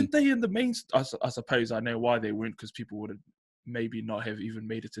 Why weren't they in the main? I suppose I know why they weren't, because people would have maybe not have even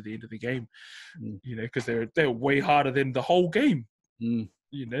made it to the end of the game. Because they're way harder than the whole game.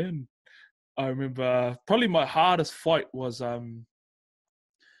 And I remember probably my hardest fight was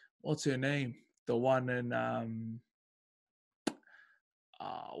what's her name? The one in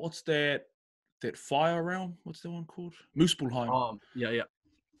what's that fire realm? What's the one called? Muspelheim. Yeah.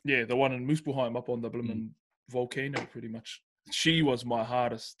 Yeah, the one in Muspelheim up on the blooming volcano, pretty much. She was my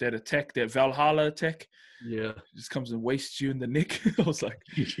hardest. That attack, that Valhalla attack. Yeah. It just comes and wastes you in the neck. I was like,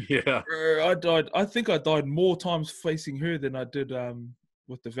 yeah. I died. I think I died more times facing her than I did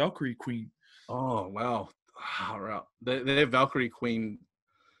with the Valkyrie Queen. Oh wow. Right. Their Valkyrie Queen.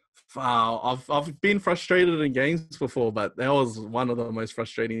 Wow, I've been frustrated in games before, but that was one of the most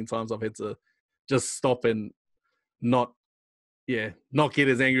frustrating times I've had to just stop and not get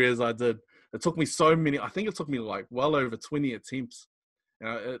as angry as I did. It took me so many. I think it took me like well over 20 attempts.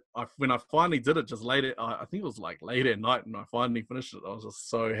 When I finally did it, just late I think it was like late at night, and I finally finished it. I was just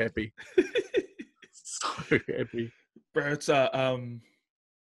so happy, so happy. Bro, it's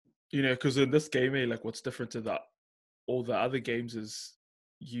because in this game, like what's different to all the other games is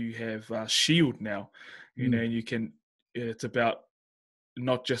you have shield now, and you can. It's about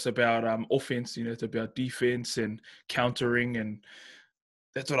not just about offense, it's about defense and countering, and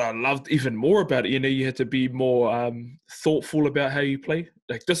that's what I loved even more about it. You had to be more thoughtful about how you play.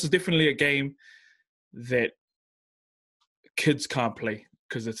 Like this is definitely a game that kids can't play,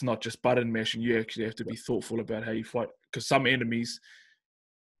 because it's not just button mashing. You actually have to be thoughtful about how you fight, because some enemies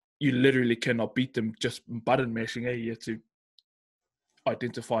you literally cannot beat them just button mashing. You have to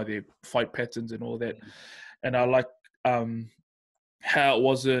identify their fight patterns and all that. And I like how it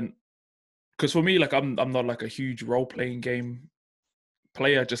wasn't, because for me, like I'm not like a huge role playing game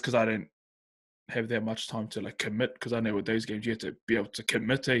player, just because I don't have that much time to like commit. Because I know with those games you have to be able to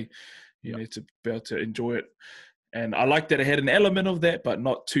commit, you need to be able to enjoy it. And I like that it had an element of that, but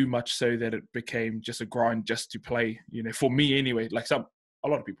not too much so that it became just a grind just to play. For me anyway. Like a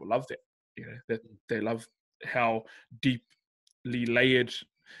lot of people love that. That they love how deeply layered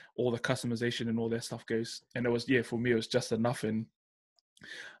all the customization and all that stuff goes. And it was, for me, it was just enough. And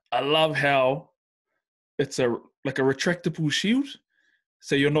I love how it's like a retractable shield,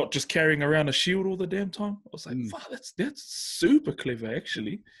 so you're not just carrying around a shield all the damn time. I was like, wow, that's super clever,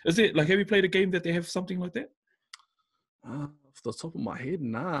 actually. Is it like, have you played a game that they have something like that? Off the top of my head,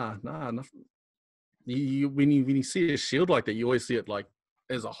 nah, nothing. When you see a shield like that, you always see it like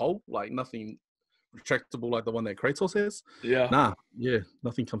as a whole, like nothing retractable like the one that Kratos has. Yeah.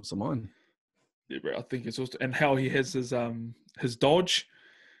 Nothing comes to mind. Yeah, bro, I think it's also, and how he has his dodge.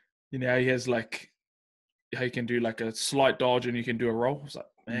 He has like how you can do like a slight dodge and you can do a roll. I was like,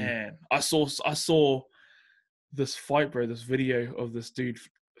 man, I saw this fight, bro, this video of this dude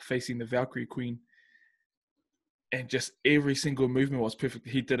facing the Valkyrie Queen, and just every single movement was perfect.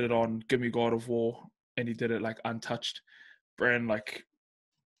 He did it on Gimme God of War, and he did it like untouched, bro, and like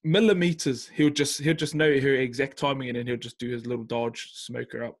millimeters. He'll just know her exact timing, and then he'll just do his little dodge,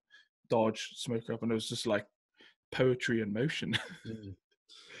 smoke her up, and it was just like poetry in motion.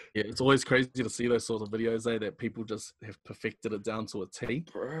 Yeah, it's always crazy to see those sort of videos that people just have perfected it down to a T.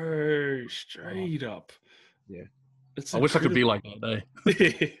 Bro, straight up. Yeah. It's I wish I could be like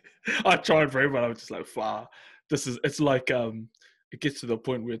that, I tried, bro, but I was just like, far. It's like it gets to the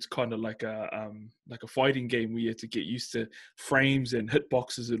point where it's kind of like a fighting game where you have to get used to frames and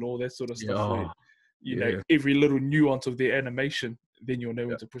hitboxes and all that sort of stuff. Where, every little nuance of their animation, then you'll know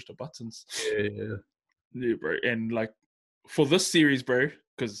when to push the buttons. Yeah, bro. And like for this series, bro,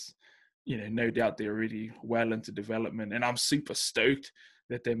 because no doubt they're already well into development, and I'm super stoked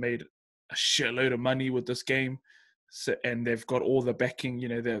that they made a shitload of money with this game. So, and they've got all the backing.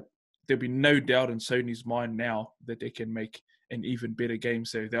 There'll be no doubt in Sony's mind now that they can make an even better game.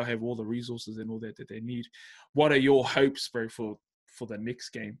 So they'll have all the resources and all that they need. What are your hopes, bro, for the next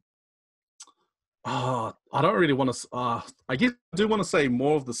game? I don't really want to. I guess I do want to say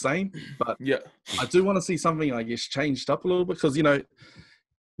more of the same, but Yeah, I do want to see something, I guess, changed up a little bit, because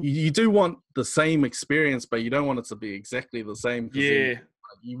you do want the same experience, but you don't want it to be exactly the same. yeah,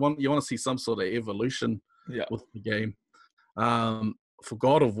 You want to see some sort of evolution yeah, with the game. For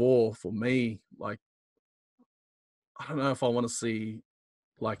God of War, for me, like, I don't know if I want to see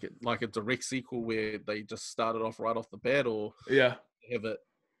like a direct sequel where they just started off right off the bat, or yeah, have it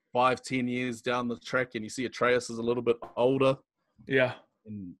 5-10 years down the track and you see Atreus is a little bit older. yeah.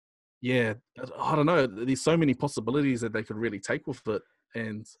 And yeah, I don't know. There's so many possibilities that they could really take with it,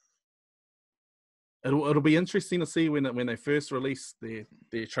 and it'll be interesting to see when they first release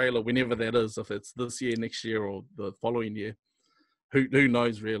their trailer, whenever that is, if it's this year, next year, or the following year. Who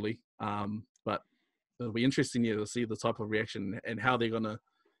knows really? But it'll be interesting, to see the type of reaction and how they're going to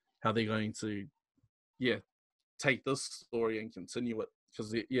take this story and continue it,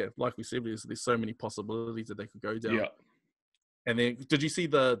 because like we said, there's so many possibilities that they could go down. Yeah. And then, did you see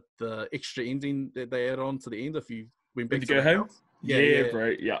the extra ending that they add on to the end? If you went back When you to go the home? house? Yeah,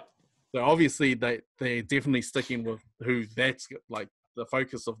 bro. Yeah. So obviously they're definitely sticking with who that's like. The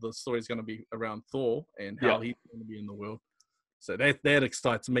focus of the story is going to be around Thor and how he's going to be in the world. So that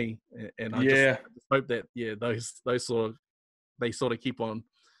excites me, and I just hope that those sort of keep on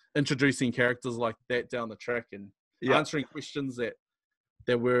introducing characters like that down the track, and answering questions that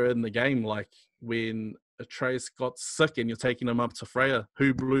were in the game, like when Atreus got sick and you're taking him up to Freya,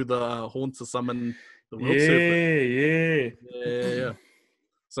 who blew the horn to summon the world serpent. Yeah.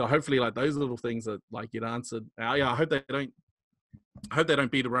 So hopefully, like, those little things that like get answered. I hope they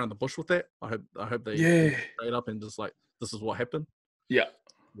don't beat around the bush with that. I hope they go straight up and just like, this is what happened. Yeah.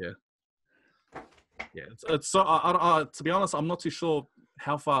 It's so. To be honest, I'm not too sure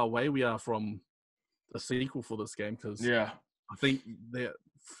how far away we are from a sequel for this game, because I think that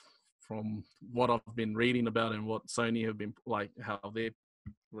from what I've been reading about and what Sony have been like, how their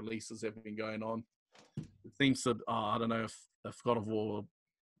releases have been going on, it seems that I don't know if God of War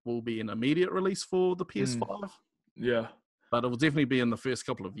will be an immediate release for the PS5. Yeah. But it will definitely be in the first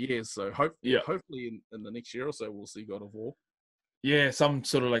couple of years. So hopefully in the next year or so, we'll see God of War. Yeah, some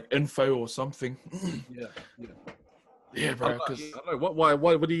sort of like info or something. Yeah, bro. I don't know.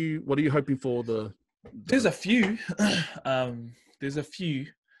 What are you hoping for? There's a few. There's a few.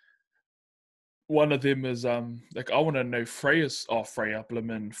 One of them is like, I want to know Freya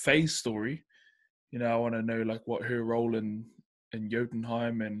Blum, Faye's story. I want to know like what her role in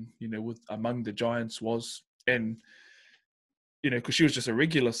Jotunheim and with among the giants was, and because she was just a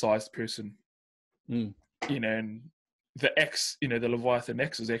regular sized person, and the X, the Leviathan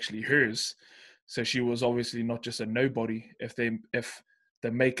X is actually hers. So she was obviously not just a nobody. If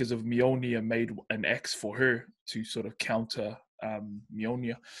the makers of Mjolnir made an X for her to sort of counter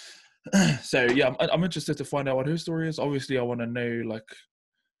Mjolnir. So yeah, I'm interested to find out what her story is. Obviously, I want to know like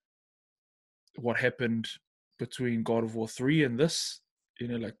what happened between God of War 3 and this.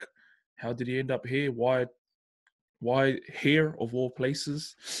 Like, how did he end up here? Why here of all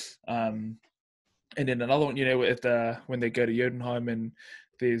places? And then another one, when they go to Jotunheim and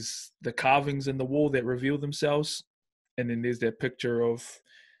there's the carvings in the wall that reveal themselves, and then there's that picture of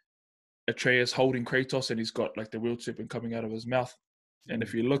Atreus holding Kratos, and he's got like the wheel serpent coming out of his mouth. And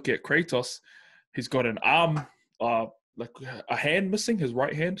if you look at Kratos, he's got an arm, like a hand missing, his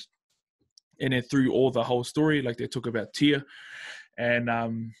right hand. And then through all the whole story, like they talk about Tyr,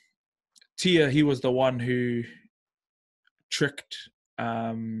 and Tyr, he was the one who tricked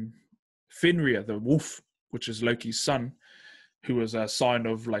Fenrir, the wolf, which is Loki's son, who was a sign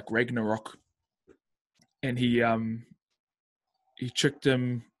of like Ragnarok. And he tricked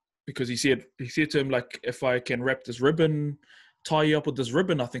him because he said to him, like, if I can wrap this ribbon, tie you up with this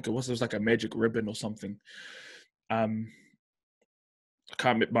ribbon, I think it was like a magic ribbon or something.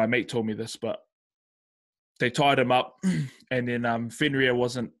 My mate told me this, but they tied him up, and then Fenrir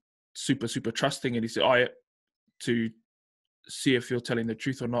wasn't super trusting, and he said, "Oh yeah, to see if you're telling the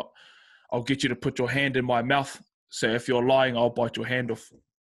truth or not, I'll get you to put your hand in my mouth. So if you're lying, I'll bite your hand off."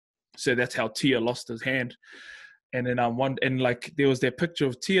 So that's how Tyr lost his hand. And then like there was that picture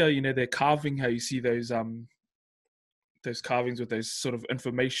of Tyr, they're carving, how you see those carvings with those sort of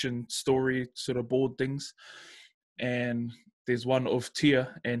information story sort of board things. And there's one of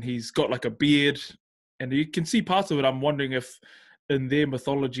Tyr, and he's got like a beard, and you can see parts of it. I'm wondering if in their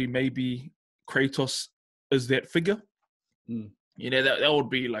mythology maybe Kratos is that figure. That would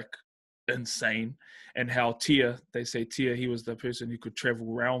be like insane. And how Tyr, they say Tyr, he was the person who could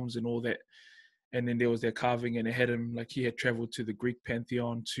travel realms and all that. and then there was their carving, and it had him like he had traveled to the Greek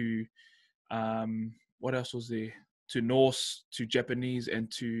pantheon, to what else was there? To Norse, to Japanese, and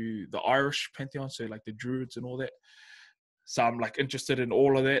to the Irish pantheon, so like the Druids and all that. So I'm like interested in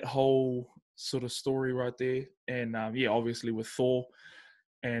all of that whole sort of story right there. And yeah, obviously with Thor,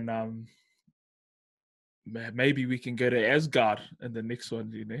 and maybe we can go to Asgard in the next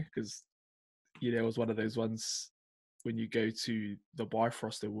one, because it was one of those ones when you go to the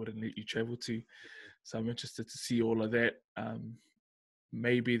Bifrost, they wouldn't let you travel to. So I'm interested to see all of that.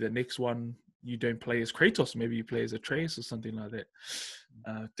 Maybe the next one you don't play as Kratos, maybe you play as Atreus or something like that.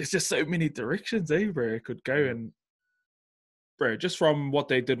 There's just so many directions, bro, it could go. And bro, just from what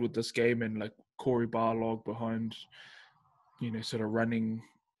they did with this game, and like Corey Barlog behind, sort of running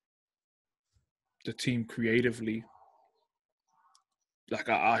the team creatively, like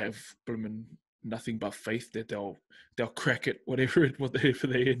I have nothing but faith that they'll crack it, whatever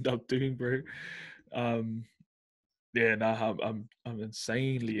they end up doing, bro. Yeah, no, I'm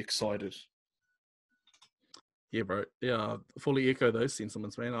insanely excited. Yeah, bro. Yeah, I fully echo those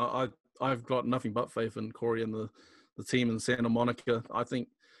sentiments, man. I've got nothing but faith in Corey and the team in Santa Monica. I think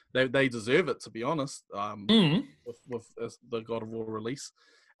they deserve it, to be honest. With the God of War release,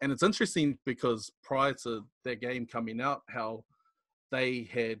 and it's interesting because prior to their game coming out, how they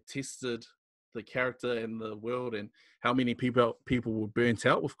had tested the character and the world, and how many people were burnt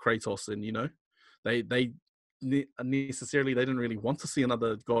out with Kratos, and they necessarily they didn't really want to see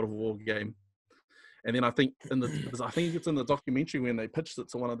another God of War game. And then I think it's in the documentary when they pitched it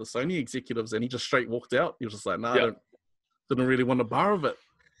to one of the Sony executives, and he just straight walked out. He was just like, "Nah, I didn't really want a bar of it."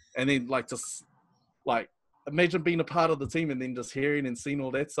 And then just imagine being a part of the team and then just hearing and seeing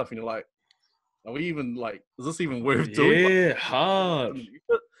all that stuff, and you're like, "Are we even is this even worth doing?" Yeah, hard.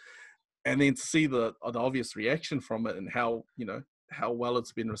 And then to see the obvious reaction from it, and how well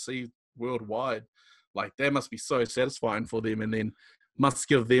it's been received worldwide, that must be so satisfying for them, and then must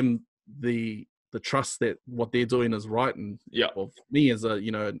give them the trust that what they're doing is right. And well, me as a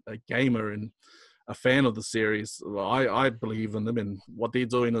gamer and a fan of the series, I believe in them, and what they're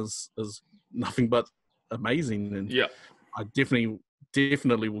doing is nothing but amazing. And I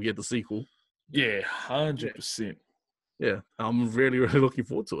definitely will get the sequel. Yeah, 100%. Yeah, I'm really, really looking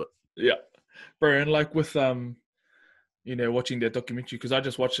forward to it. Yeah, bro, and like with watching that documentary, because I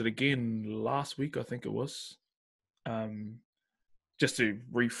just watched it again last week, I think it was, just to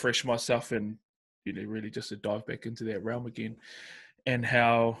refresh myself and really just to dive back into that realm again, and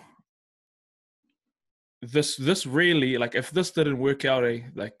how this really, like, if this didn't work out,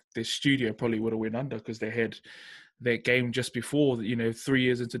 like the studio probably would have went under, because they had that game just before, 3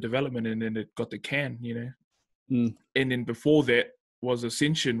 years into development, and then it got the can, and then before that was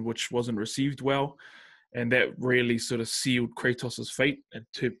Ascension, which wasn't received well, and that really sort of sealed Kratos' fate, and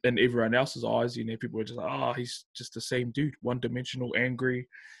in everyone else's eyes, people were just like, he's just the same dude, one-dimensional, angry.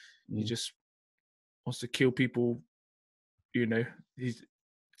 He just wants to kill people. He's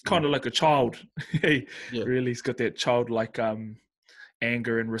kind of like a child. Really, he's got that childlike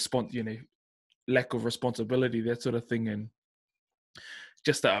anger and response, lack of responsibility, that sort of thing, and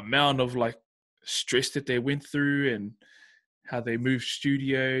just the amount of like stress that they went through, and how they moved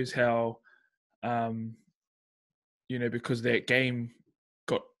studios, how because that game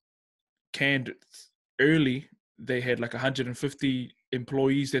got canned early, they had like 150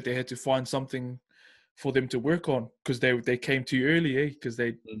 employees that they had to find something for them to work on, because they came too early, because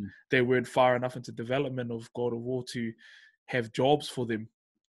they weren't far enough into development of God of War to have jobs for them.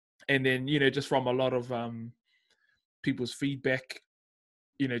 And then just from a lot of people's feedback,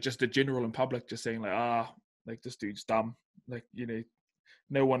 just the general and public just saying like this dude's dumb, like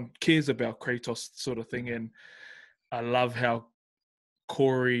no one cares about Kratos, sort of thing. And I love how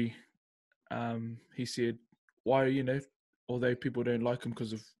Corey, he said, why, although people don't like him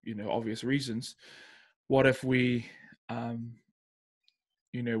because of obvious reasons, what if we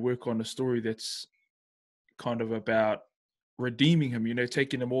work on a story that's kind of about redeeming him,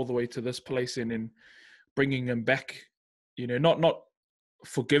 taking him all the way to this place, and then bringing him back, not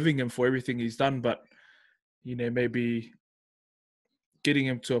forgiving him for everything he's done, but maybe getting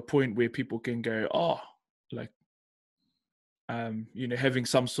him to a point where people can go, like having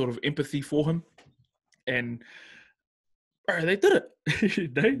some sort of empathy for him. And they did it.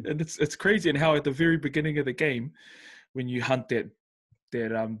 And it's crazy. And how at the very beginning of the game, when you hunt that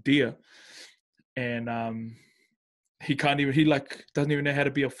deer, and he doesn't even know how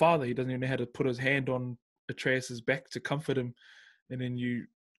to be a father. He doesn't even know how to put his hand on Atreus's back to comfort him. And then you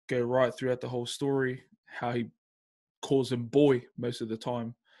go right throughout the whole story, how he calls him boy most of the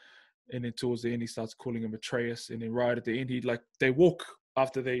time, and then towards the end he starts calling him Atreus, and then right at the end they walk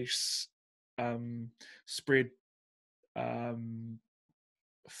after they spread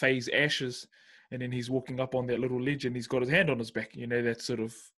Faye's ashes, and then he's walking up on that little ledge and he's got his hand on his back. That sort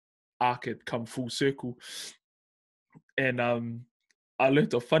of arc had come full circle. And I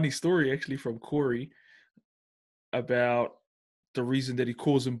learned a funny story actually from Corey about the reason that he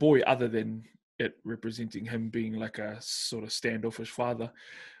calls him boy, other than it representing him being like a sort of standoffish father,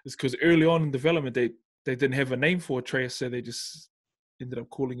 is because early on in development they didn't have a name for Atreus, so they just ended up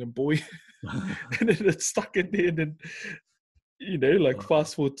calling him boy. And then it stuck in there. And then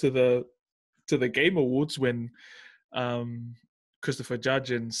fast forward to the Game Awards when Christopher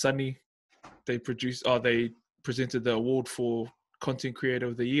Judge and Sunny they presented the award for Content Creator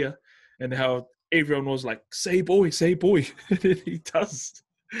of the Year, and how everyone was like, say boy, and then he does.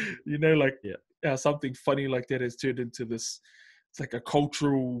 How something funny like that has turned into this. It's like a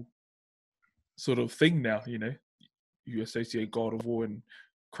cultural sort of thing now. You associate God of War and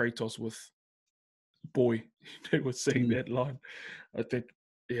Kratos with boy. With saying that line. I think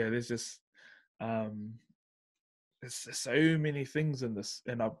there's just there's so many things in this,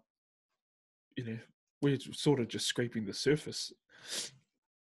 and we're sort of just scraping the surface.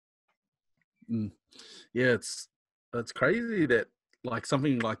 Yeah, it's crazy that like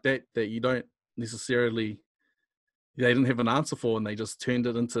something like that you don't necessarily, they didn't have an answer for, and they just turned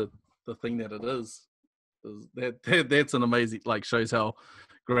it into the thing that it is. That's an amazing, like, shows how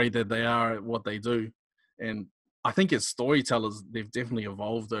great that they are at what they do. And I think as storytellers, they've definitely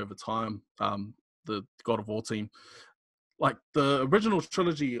evolved over time. The God of War team, like the original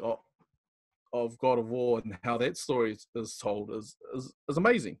trilogy of God of War and how that story is told is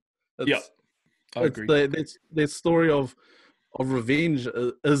amazing. I agree. That story of revenge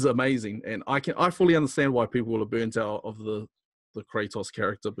is amazing, and I fully understand why people are burnt out of the Kratos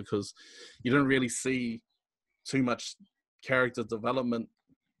character, because you don't really see too much character development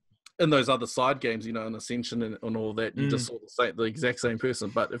in those other side games, in Ascension and all that. You just saw the exact same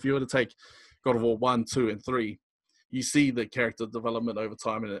person. But if you were to take God of War 1, 2, and 3, you see the character development over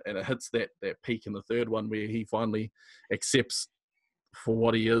time, and it hits that peak in the third one where he finally accepts for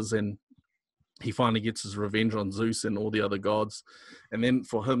what he is, and he finally gets his revenge on Zeus and all the other gods. And then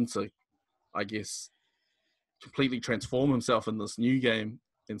for him to, I guess, completely transform himself in this new game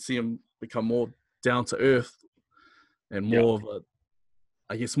and see him become more down to earth and more of a,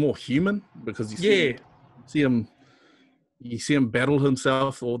 I guess, more human, because you see him battle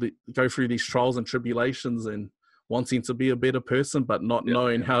himself or go through these trials and tribulations and wanting to be a better person, but not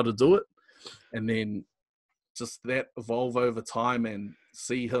knowing how to do it. And then just that evolve over time, and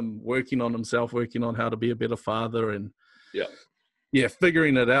see him working on himself, working on how to be a better father, and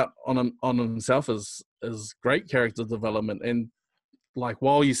figuring it out on himself is great character development. And like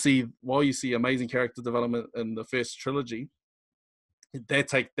while you see amazing character development in the first trilogy,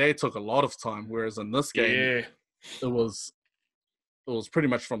 that took a lot of time, whereas in this game it was pretty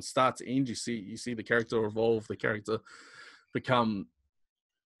much from start to end. You see the character evolve, the character become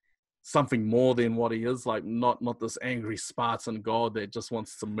something more than what he is, like not this angry Spartan god that just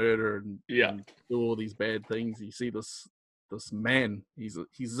wants to murder and do all these bad things. You see this man, he's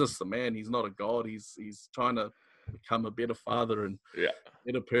just a man, he's not a god, he's trying to become a better father and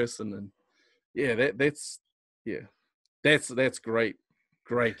better person. And that's great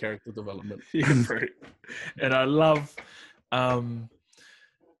character development. And I love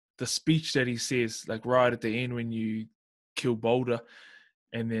the speech that he says, like right at the end when you kill Boulder.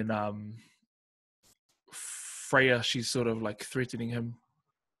 And then Freya, she's sort of like threatening him,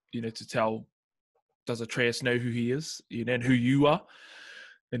 to tell, does Atreus know who he is, and who you are?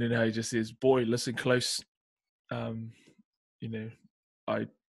 And then how he just says, boy, listen close. I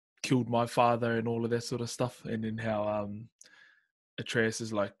killed my father and all of that sort of stuff. And then how Atreus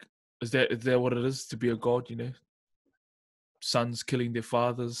is like, is that what it is to be a god, Sons killing their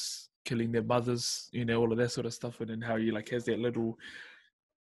fathers, killing their mothers, all of that sort of stuff. And then how he like has that little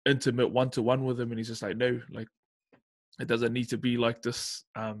intimate one-to-one with him, and he's just like, no, like it doesn't need to be like this.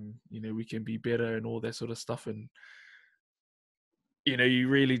 We can be better and all that sort of stuff. And you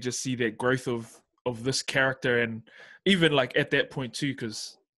really just see that growth of this character, and even like at that point too,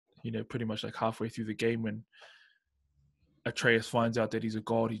 because pretty much like halfway through the game when Atreus finds out that he's a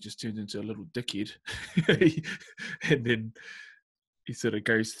god, he just turns into a little dickhead. And then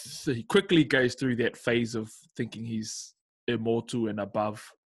he quickly goes through that phase of thinking he's immortal and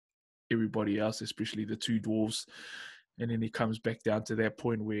above everybody else, especially the two dwarves. And then he comes back down to that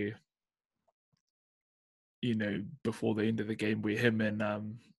point where, before the end of the game, where him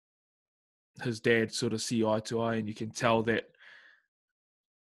and his dad sort of see eye to eye, and you can tell that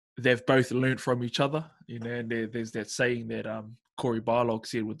they've both learned from each other, and there's that saying that Corey Barlog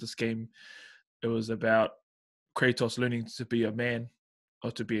said with this game, it was about Kratos learning to be a man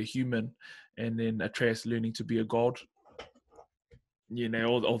or to be a human, and then Atreus learning to be a god. You know,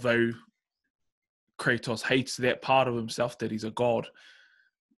 although Kratos hates that part of himself that he's a god,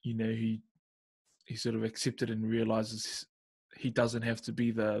 you know, he sort of accepted and realizes he doesn't have to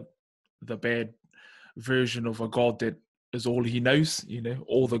be the bad version of a god that is all he knows. You know,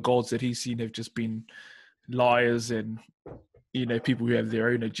 all the gods that he's seen have just been liars and, you know, people who have their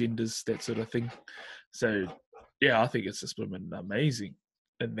own agendas, that sort of thing. So yeah, I think it's just been amazing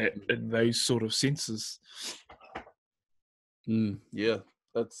in those sort of senses. Yeah,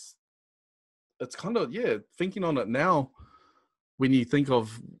 it's kind of, thinking on it now, when you think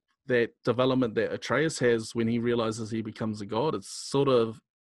of that development that Atreus has when he realizes he becomes a god, it sort of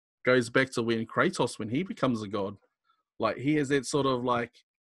goes back to when Kratos, when he becomes a god, like he has that sort of like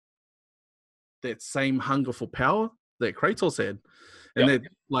that same hunger for power that Kratos had. And that,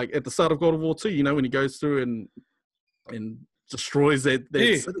 like at the start of God of War 2, you know, when he goes through and destroys that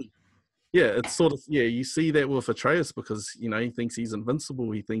city. Yeah, it's sort of, you see that with Atreus because, you know, he thinks he's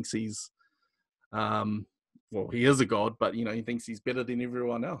invincible. He thinks he's, well, he is a god, but, you know, he thinks he's better than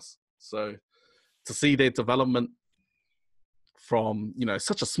everyone else. So to see that development from, you know,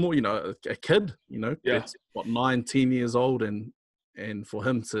 such a small, you know, a kid, you know, that's what, 9, 10 years old, and for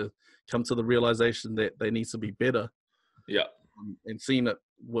him to come to the realization that they need to be better. Yeah. And seeing it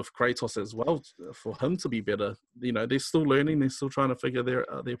with Kratos as well, for him to be better, you know, they're still learning, they're still trying to figure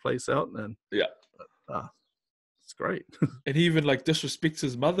their place out, and it's great. And he even like disrespects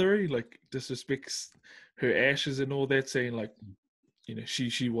his mother, he like disrespects her ashes and all that, saying like, you know,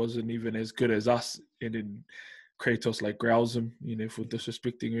 she wasn't even as good as us, and then Kratos like growls him, you know, for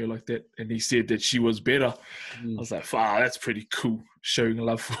disrespecting her like that, and he said that she was better. I was like, wow, that's pretty cool, showing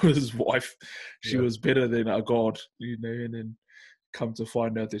love for his wife. She was better than a god, you know, and then come to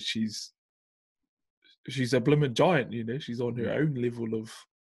find out that she's a blimmin' giant, you know, she's on her own level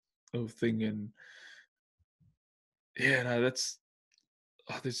of thing. And yeah, no, it's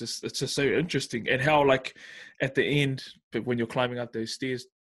just so interesting. And how like at the end, but when you're climbing up those stairs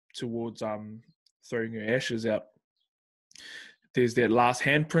towards throwing her ashes out, there's that last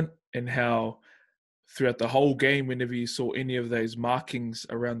handprint, and how throughout the whole game, whenever you saw any of those markings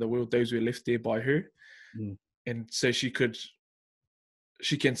around the world, those were left there by her. And so she can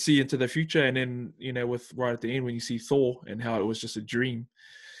see into the future. And then, you know, with right at the end when you see Thor and how it was just a dream,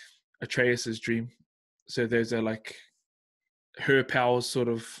 Atreus's dream. So there's a like her powers sort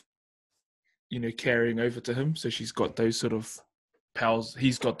of, you know, carrying over to him. So she's got those sort of powers.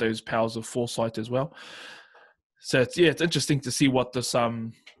 He's got those powers of foresight as well. So it's interesting to see what this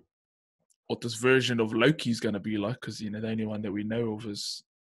version of Loki's going to be like, because, you know, the only one that we know of is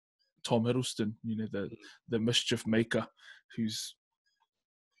Tom Hiddleston, you know, the mischief maker, who's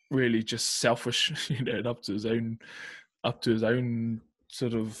really just selfish, you know, and up to his own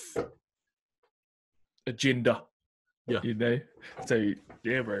sort of agenda, you know. So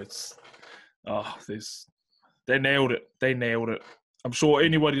yeah, bro, it's they nailed it. I'm sure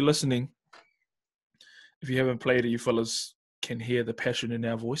anybody listening, if you haven't played it, you fellas can hear the passion in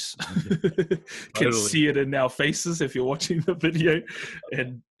our voice, can see it in our faces if you're watching the video.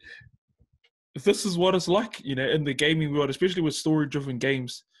 And this is what it's like, you know, in the gaming world, especially with story-driven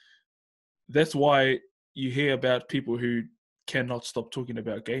games. That's why you hear about people who cannot stop talking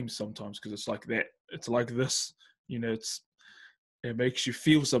about games sometimes, because it's like that. It's like this, you know, it makes you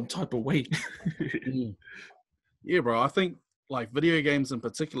feel some type of way. Yeah, bro. I think like video games in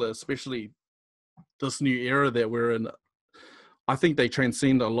particular, especially this new era that we're in, I think they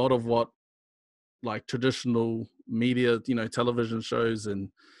transcend a lot of what like traditional media, you know, television shows and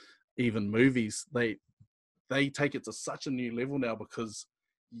even movies. They take it to such a new level now because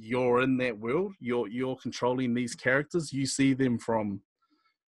you're in that world. You're controlling these characters. You see them from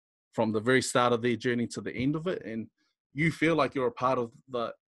the very start of their journey to the end of it, and you feel like you're a part of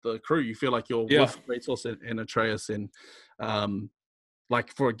the crew. You feel like you're with Kratos and Atreus, and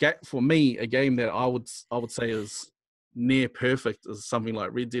like for me, a game that I would say is near perfect is something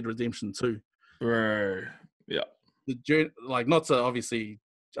like Red Dead Redemption 2. Right. Yeah. The journey, like, not to obviously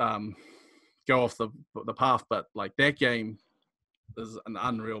go off the path, but like that game is an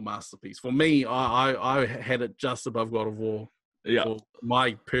unreal masterpiece. For me, I had it just above God of War for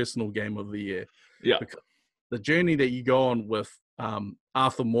my personal game of the year. Yeah. Because the journey that you go on with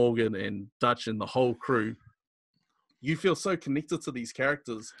Arthur Morgan and Dutch and the whole crew, you feel so connected to these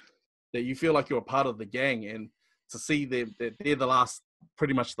characters that you feel like you're a part of the gang, and to see that they're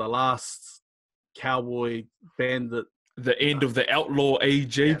pretty much the last cowboy bandit the end of the outlaw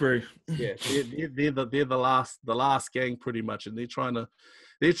age, Yeah. bro. Yeah, they're the last gang pretty much, and they're trying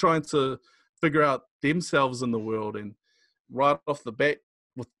to figure out themselves in the world. And right off the bat,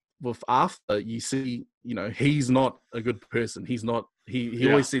 with Arthur, you see, he's not a good person. He's not. He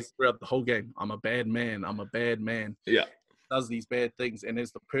always says throughout the whole game, "I'm a bad man. I'm a bad man." Yeah. Does these bad things, and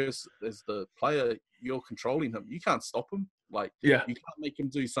as the player, you're controlling him. You can't stop him. Like, Yeah. you can't make him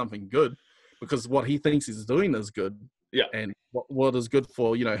do something good, because what he thinks he's doing is good. Yeah. And what is good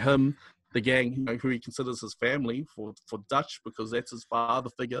for him, the gang, who he considers his family, for Dutch, because that's his father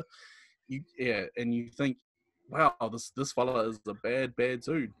figure. And you think, wow, this fella is a bad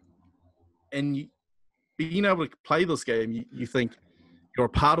dude. And being able to play this game, you think you're a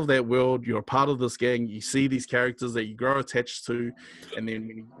part of that world, you're a part of this gang. You see these characters that you grow attached to, and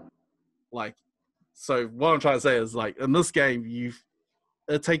then when so what I'm trying to say is, like, in this game,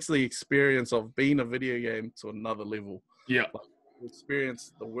 it takes the experience of being a video game to another level. Yeah. Like, you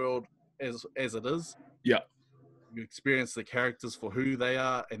experience the world as it is. Yeah. You experience the characters for who they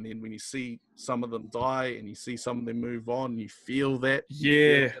are, and then when you see some of them die and you see some of them move on, you feel that. Yeah.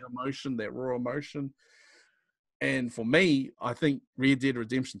 You feel that emotion, that raw emotion. And for me, I think Red Dead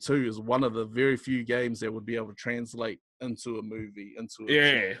Redemption 2 is one of the very few games that would be able to translate into a movie, into a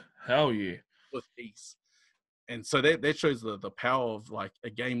Yeah. Hell yeah. with ease. And so that shows the power of, like, a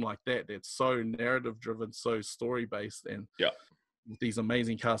game like that that's so narrative driven, so story based, and with these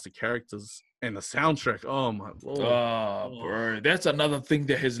amazing cast of characters and the soundtrack. Oh my lord! Bro, that's another thing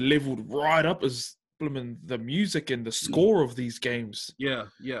that has leveled right up, is the music and the score of these games. Yeah.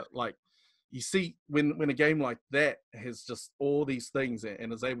 Like, you see, when a game like that has just all these things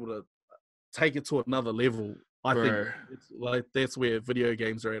and is able to take it to another level, I think it's like that's where video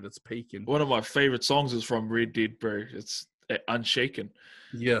games are at its peak. And one of my favorite songs is from Red Dead, bro. It's Unshaken.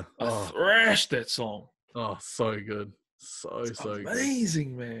 Yeah. I thrashed that song. Oh, so good. So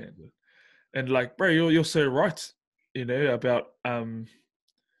amazing, good. Man. And, like, bro, you're so right, about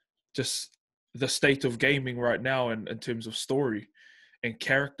just the state of gaming right now, and in terms of story and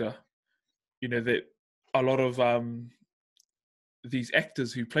character. That a lot of these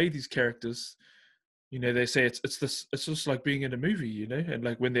actors who play these characters, they say it's just like being in a movie, and,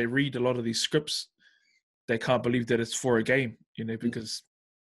 like, when they read a lot of these scripts, they can't believe that it's for a game, because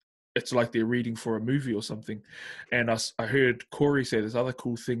it's like they're reading for a movie or something. And I heard Corey say this other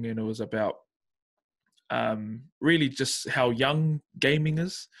cool thing, and it was about really just how young gaming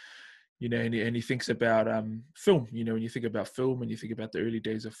is, and he thinks about film. When you think about film and you think about the early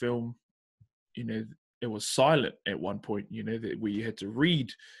days of film, it was silent at one point, that where you had to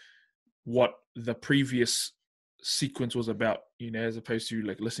read what the previous sequence was about, as opposed to,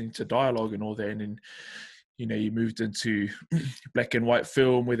 like, listening to dialogue and all that. And then, you moved into black and white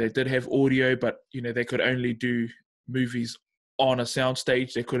film, where they did have audio, but, they could only do movies on a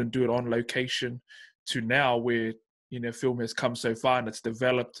soundstage. They couldn't do it on location, to now where, film has come so far and it's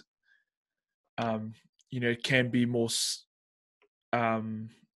developed, it can be more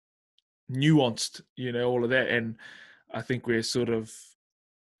nuanced, all of that. And I think we're sort of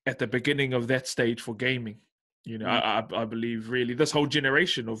at the beginning of that stage for gaming. I believe really this whole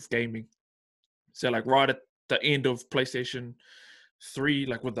generation of gaming. So, like, right at the end of PlayStation 3,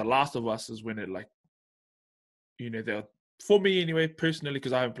 like with The Last of Us, is when it, like, there, for me anyway, personally,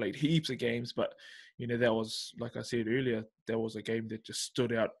 because I haven't played heaps of games, but that was, like I said earlier, that was a game that just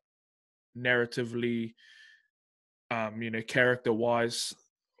stood out narratively, character wise,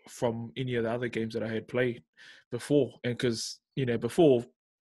 from any of the other games that I had played before. And because before,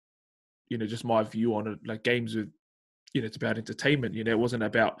 just my view on it, like, games with, it's about entertainment. It wasn't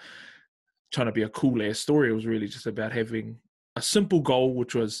about trying to be a cool ass story. It was really just about having a simple goal,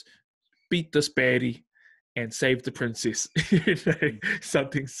 which was beat this baddie and save the princess.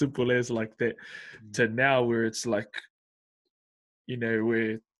 Something simple as like that. To now, where it's like,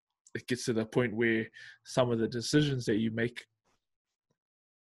 where it gets to the point where some of the decisions that you make,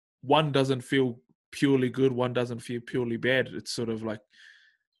 one doesn't feel purely good, one doesn't feel purely bad. It's sort of like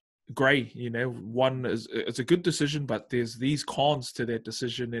gray, one is, it's a good decision, but there's these cons to that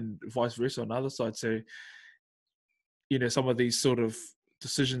decision, and vice versa on the other side. So, some of these sort of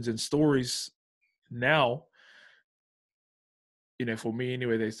decisions and stories now, for me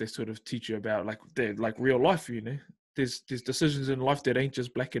anyway, they sort of teach you about, like, they're like real life. There's decisions in life that ain't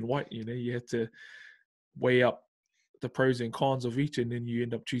just black and white. You have to weigh up the pros and cons of each, and then you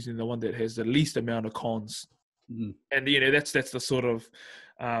end up choosing the one that has the least amount of cons. And that's the sort of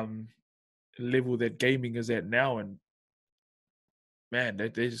level that gaming is at now. And man, they're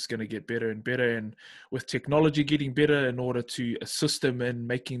just going to get better and better, and with technology getting better in order to assist them in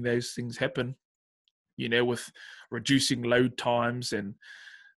making those things happen, with reducing load times and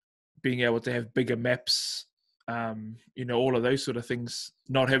being able to have bigger maps, all of those sort of things,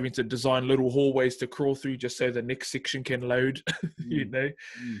 not having to design little hallways to crawl through just so the next section can load,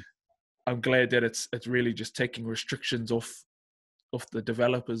 I'm glad that it's really just taking restrictions off the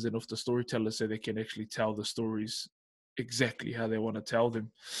developers and off the storytellers so they can actually tell the stories exactly how they want to tell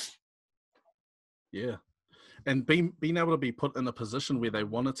them. Yeah. And being able to be put in a position where they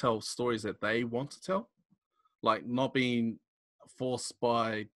want to tell stories that they want to tell, like not being forced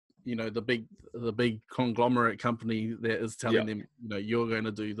by, the big conglomerate company that is telling them, you're going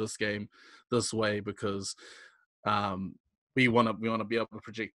to do this game this way because we want to be able to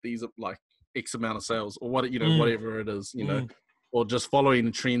project these like X amount of sales or what, whatever it is, or just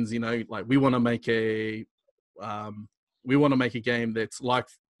following trends, like we want to make a game that's like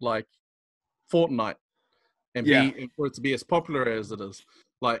Fortnite and for it to be as popular as it is.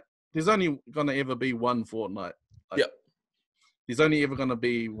 Like there's only gonna ever be one Fortnite. Like, there's only ever gonna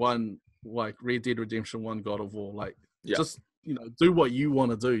be one like Red Dead Redemption 1, God of War. Like just do what you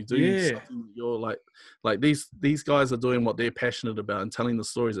want to do. Do something that you're like these guys are doing what they're passionate about and telling the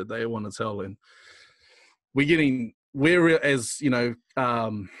stories that they want to tell. And we're as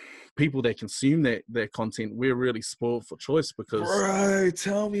people that consume that content, we're really spoiled for choice because bro,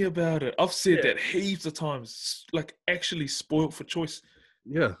 tell me about it. I've said that heaps of times, like actually spoiled for choice.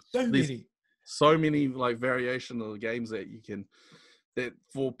 So many like variation of the games that you can, that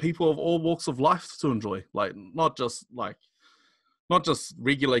for people of all walks of life to enjoy, like not just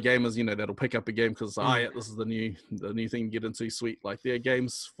regular gamers, that'll pick up a game because this is the new thing to get into, sweet. Like there are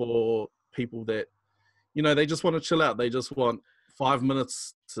games for people that they just want to chill out. They just want 5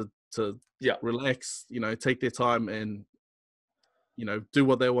 minutes to relax, take their time and, do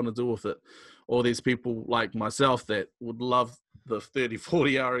what they want to do with it. Or there's people like myself that would love the 30,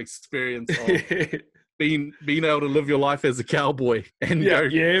 40 hour experience of being able to live your life as a cowboy and go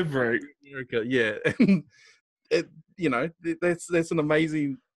bro. America. Yeah. And that's an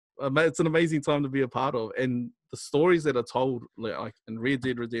amazing, it's an amazing time to be a part of. And the stories that are told like in Red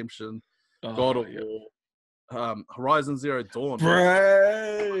Dead Redemption, God of War, Horizon Zero Dawn,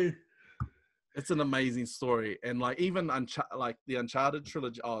 bro. It's an amazing story. And like even like the Uncharted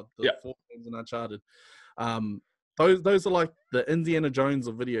trilogy, the 4 games in Uncharted, those are like the Indiana Jones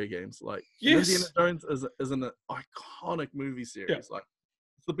of video games. Like Indiana Jones is an iconic movie series. Like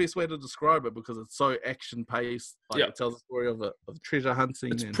it's the best way to describe it because it's so action paced. Like it tells the story of treasure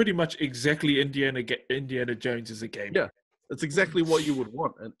hunting. It's pretty much exactly Indiana Jones as a game. Yeah, it's exactly what you would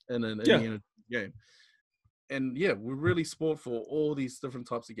want in an Indiana game. And we're really spoiled for all these different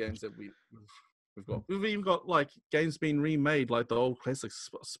types of games that we've got. We've even got like games being remade, like the old classics,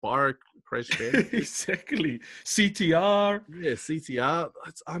 Spyro, Crash Bandicoot. Exactly. CTR. Yeah, CTR.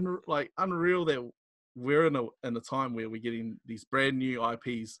 It's unreal that we're in a time where we're getting these brand new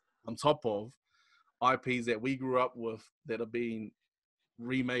IPs on top of IPs that we grew up with that are being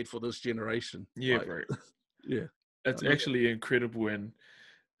remade for this generation. Yeah, bro. Yeah. It's actually incredible. And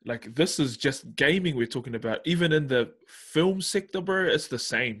like, this is just gaming we're talking about. Even in the film sector, bro, it's the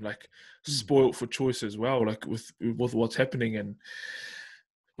same. Like, spoiled for choice as well. Like with what's happening, and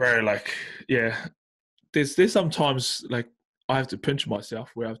bro, like, there's sometimes like I have to pinch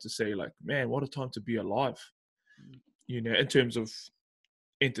myself where I have to say, like, man, what a time to be alive. In terms of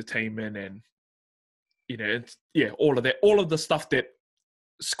entertainment and all of that, all of the stuff that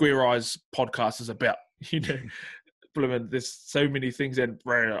Square Eyes podcast is about. There's so many things. And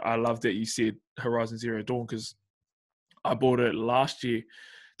bro, I love that you said Horizon Zero Dawn because I bought it last year.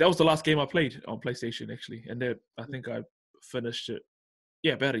 That was the last game I played on PlayStation, actually. And I think I finished it,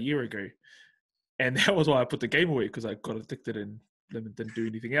 about a year ago. And that was why I put the game away, because I got addicted and didn't do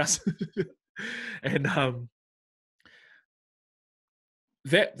anything else. And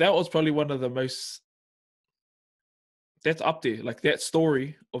that was probably one of the most, that's up there. Like, that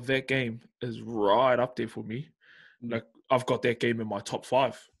story of that game is right up there for me. Like, I've got that game in my top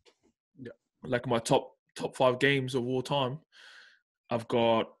 5. Yeah. Like, my top 5 games of all time. I've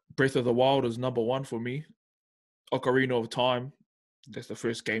got Breath of the Wild as number 1 for me. Ocarina of Time, that's the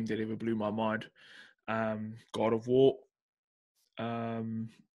first game that ever blew my mind. God of War, Horizon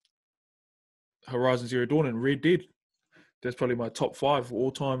Zero Dawn, and Red Dead. That's probably my top 5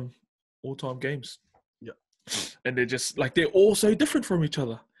 all-time games. Yeah. And they're just like, they're all so different from each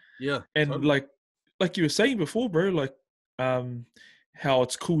other. Yeah. And totally. like you were saying before, bro, like how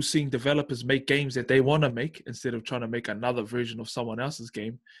it's cool seeing developers make games that they want to make instead of trying to make another version of someone else's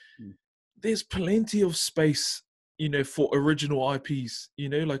game. There's plenty of space, for original IPs.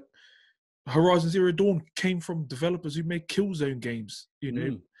 Like Horizon Zero Dawn came from developers who make Killzone games,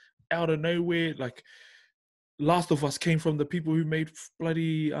 out of nowhere. Like, Last of Us came from the people who made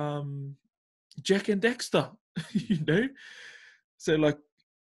bloody Jack and Dexter, So like,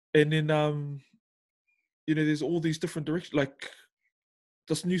 and then there's all these different directions. Like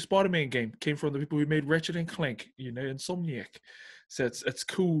this new Spider-Man game came from the people who made Ratchet and Clank, Insomniac. So it's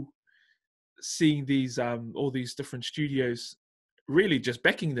cool seeing these all these different studios really just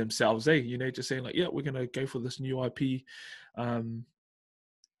backing themselves, just saying like, yeah, we're gonna go for this new IP.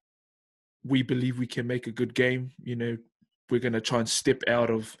 We believe we can make a good game. We're gonna try and step out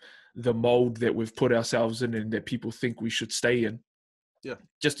of the mold that we've put ourselves in and that people think we should stay in. Yeah.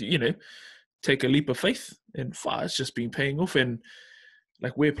 Just to, take a leap of faith, and it's just been paying off. And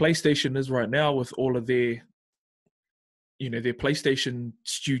like where PlayStation is right now with all of their their PlayStation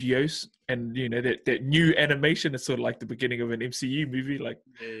studios, and that new animation is sort of like the beginning of an MCU movie. Like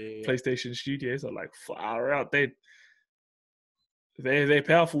PlayStation studios are like far out. They're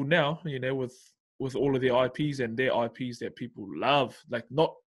powerful now, with all of their IPs and their IPs that people love, like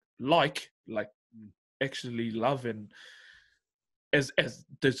not actually love, and as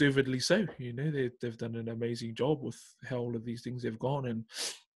deservedly so. They've done an amazing job with how all of these things have gone. And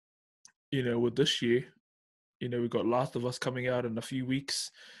with this year, we've got Last of Us coming out in a few weeks,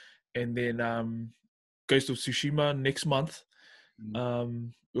 and then Ghost of Tsushima next month.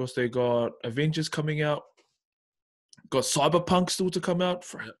 We also got Avengers coming out. Got Cyberpunk still to come out.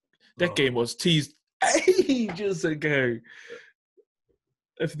 That game was teased ages ago.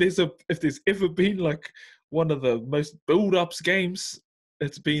 If there's ever been like one of the most build-ups games,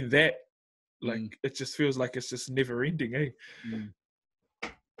 it's been that. Like it just feels like it's just never ending,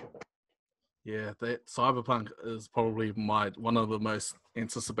 Yeah, that Cyberpunk is probably one of the most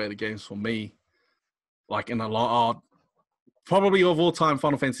anticipated games for me. Like in a lot, probably of all time,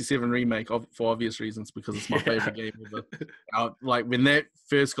 Final Fantasy VII Remake, for obvious reasons, because it's my favorite game ever. Like when that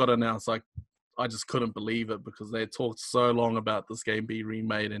first got announced, like I just couldn't believe it, because they had talked so long about this game being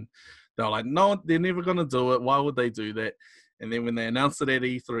remade, and they were like, no, they're never going to do it. Why would they do that? And then when they announced it at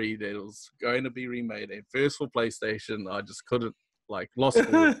E3 that it was going to be remade, and first for PlayStation, I just couldn't, lost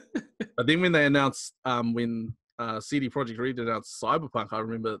for it. But then when they announced, when CD Projekt Red announced Cyberpunk, I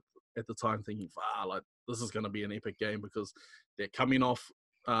remember at the time thinking, this is going to be an epic game, because they're coming off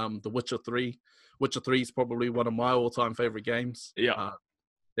The Witcher 3. Witcher 3 is probably one of my all-time favorite games. Yeah.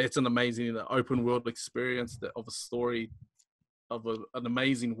 That's an amazing open world experience of a story of an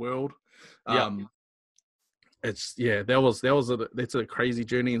amazing world. That's a crazy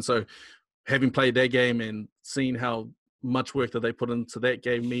journey. And so having played that game and seeing how much work that they put into that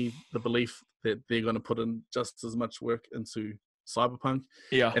gave me the belief that they're going to put in just as much work into Cyberpunk.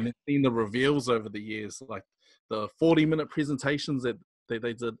 Yeah. And then seeing the reveals over the years, like the 40-minute presentations that they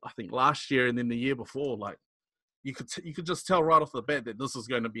did, I think last year and then the year before, like you could just tell right off the bat that this is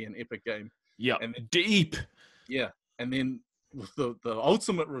going to be an epic game. Yeah. And then, deep. Yeah. And then with the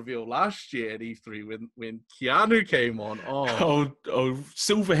ultimate reveal last year at E3 when Keanu came on. Oh,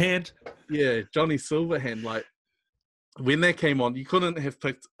 Silverhand. Yeah, Johnny Silverhand. Like when that came on, you couldn't have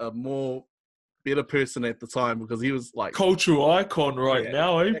picked a more better person at the time, because he was like cultural icon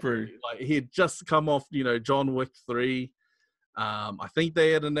now, bro? Like he had just come off, John Wick 3. I think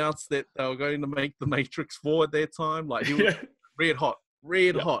they had announced that they were going to make The Matrix 4 at that time. Like he was red hot.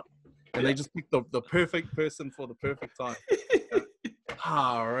 And they just picked the perfect person for the perfect time.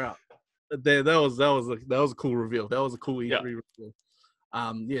 Out. That was a cool reveal. That was a cool E3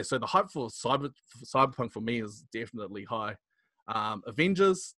 reveal. So the hype for Cyberpunk for me is definitely high.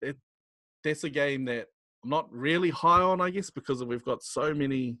 Avengers, that's a game that I'm not really high on, I guess, because we've got so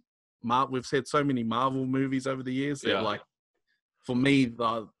many we've had so many Marvel movies over the years that for me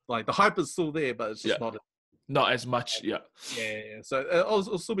the hype is still there, but it's just not as much. So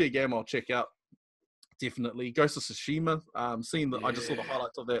it'll still be a game I'll check out, definitely. Ghost of Tsushima, I just saw the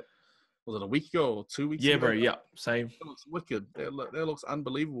highlights of that. Was it a week ago or 2 weeks ago? Bro, same. It looks wicked. That looks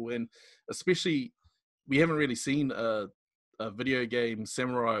unbelievable. And especially, we haven't really seen a video game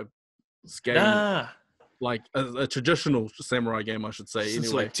samurai game, like a traditional samurai game, I should say.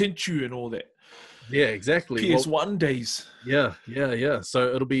 It's like Tenchu and all that. Yeah, exactly. PS1 days. Yeah.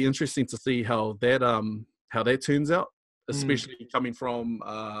 So it'll be interesting to see how that turns out, especially coming from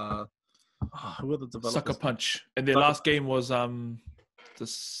who are the developers? Sucker Punch. And their last game was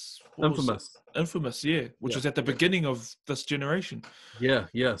Infamous, which was at the beginning of this generation.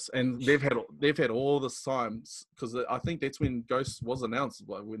 Yes, and they've had all this time, because I think that's when Ghost was announced,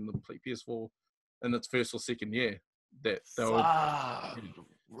 like when the PS4 in its first or second year that they were.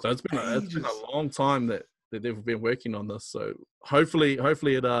 So it's been a long time that they've been working on this. So hopefully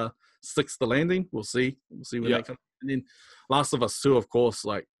it sticks the landing. We'll see when they come. And then Last of Us 2, of course,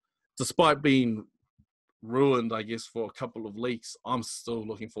 like despite being ruined, I guess, for a couple of leaks, I'm still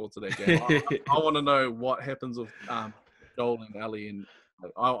looking forward to that game. I want to know what happens with Joel and Ellie, and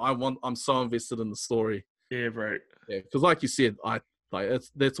I'm so invested in the story. Yeah, bro. Yeah, because like you said,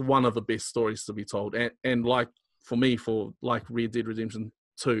 that's one of the best stories to be told, and like for me, for like Red Dead Redemption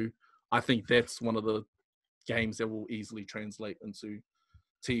 2, I think that's one of the games that will easily translate into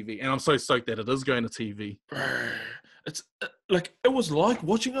TV, and I'm so stoked that it is going to TV. It's like it was like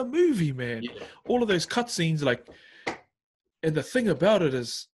watching a movie, man. Yeah. All of those cutscenes, like, and the thing about it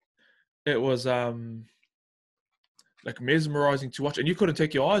is, it was like mesmerizing to watch, and you couldn't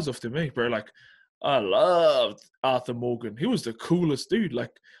take your eyes off me, bro. Like, I loved Arthur Morgan. He was the coolest dude.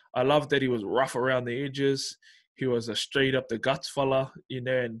 Like, I loved that he was rough around the edges. He was a straight up the guts fella, you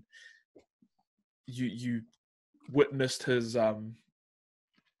know, and you witnessed his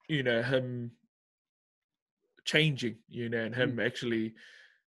you know, him changing, you know, and him actually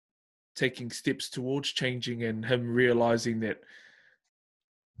taking steps towards changing, and him realizing that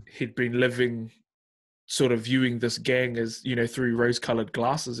he'd been living, sort of viewing this gang as, you know, through rose-colored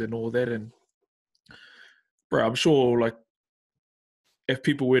glasses and all that. And bro, I'm sure, like, if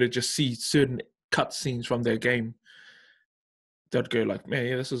people were to just see certain cutscenes from their game, they'd go like, man,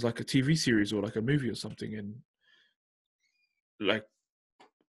 yeah, this is like a TV series or like a movie or something. And like,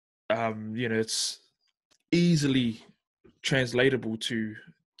 you know, it's easily translatable to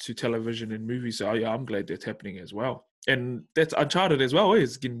television and movies. So yeah, I'm glad that's happening as well. And that's Uncharted as well.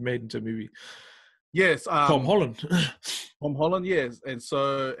 It's getting made into a movie. Yes, Tom Holland. Tom Holland, yes, and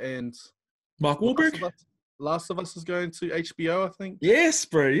Mark Wahlberg. Last of Us is going to HBO, I think. Yes,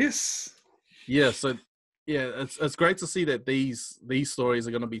 bro. Yes. Yeah. So yeah, it's great to see that these stories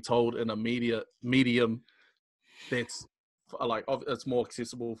are going to be told in a medium that's like it's more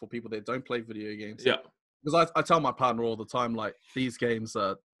accessible for people that don't play video games. Yeah. Because I tell my partner all the time, like, these games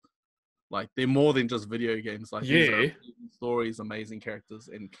are like, they're more than just video games. Like, these are amazing stories, amazing characters,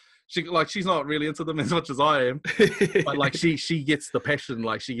 and she's not really into them as much as I am, but like she gets the passion.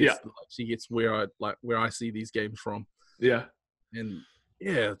 Like, she gets where I see these games from. Yeah, and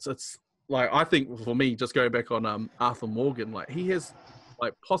yeah, it's like, I think for me, just going back on Arthur Morgan, like, he has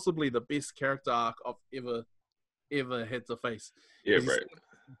like possibly the best character arc I've ever had to face. Yeah, right.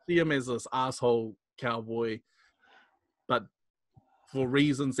 See him as this asshole cowboy, but for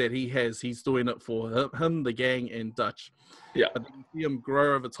reasons that he's doing it for him, the gang, and Dutch. Yeah. But then you see him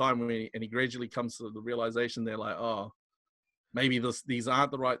grow over time, and he gradually comes to the realization they're like, oh, maybe these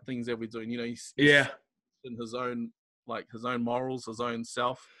aren't the right things that we're doing. You know, he's in his own morals, his own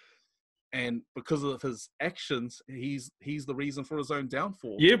self. And because of his actions, he's the reason for his own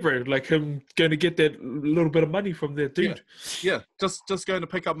downfall. Yeah, bro. Like, him going to get that little bit of money from that dude. Yeah. Just going to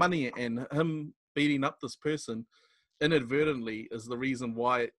pick up money, and him beating up this person inadvertently is the reason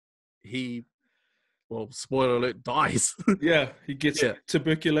why he, well, spoiler alert, dies. Yeah, he gets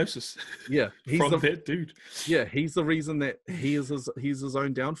tuberculosis. Yeah, from that dude. Yeah, he's the reason that he's his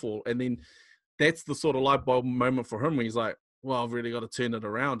own downfall. And then that's the sort of light bulb moment for him where he's like, well, I've really got to turn it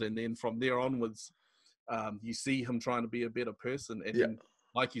around. And then from there onwards, you see him trying to be a better person. And then,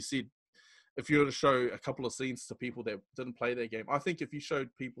 like you said, if you were to show a couple of scenes to people that didn't play their game, I think if you showed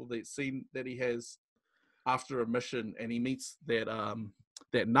people that scene that he has after a mission and he meets that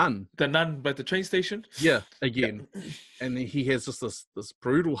nun. The nun by the train station? Yeah, again. Yeah. And he has just this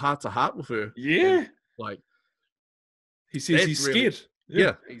brutal heart-to-heart with her. Yeah. And, like, he says he's scared.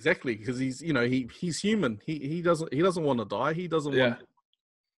 Yeah, exactly. Because he's human. He doesn't want to die. He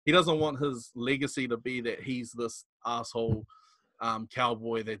doesn't want his legacy to be that he's this asshole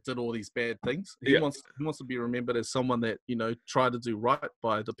cowboy that did all these bad things. He wants to be remembered as someone that, tried to do right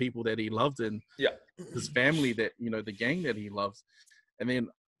by the people that he loved and his family, that, the gang that he loves. And then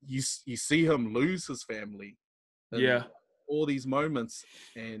you see him lose his family. All these moments,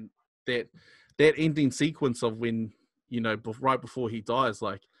 and that ending sequence of when, right before he dies,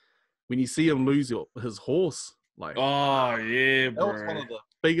 like when you see him lose his horse, like, oh yeah, bro. That was one of the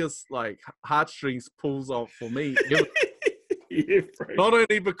biggest, like, heartstrings pulls off for me. Yeah, bro. Not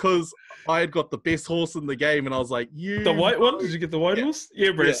only because I had got the best horse in the game, and I was like, the white one? Did you get the white horse?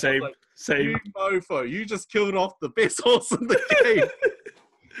 Yeah, bro. Same. You mofo, you just killed off the best horse in the game.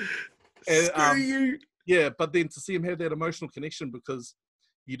 And, screw you. Yeah, but then to see him have that emotional connection, because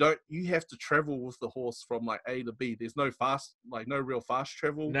you have to travel with the horse from like A to B. There's no real fast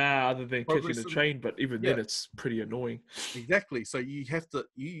travel. Nah, other than catching the train, but even then it's pretty annoying. Exactly. So you have to,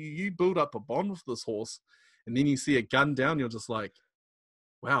 you build up a bond with this horse, and then you see a gun down, you're just like,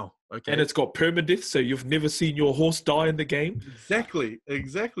 wow, okay. And it's got permadeath, so you've never seen your horse die in the game. Exactly.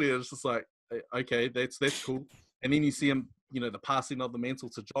 It's just like, okay, that's cool. And then you see him the passing of the mantle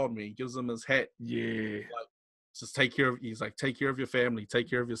to John, where he gives him his hat. Yeah. Like, just take care of your family, take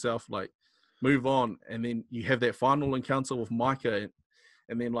care of yourself, like move on. And then you have that final encounter with Micah.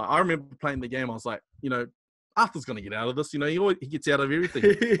 And then, like, I remember playing the game, I was like, Arthur's going to get out of this. He gets out of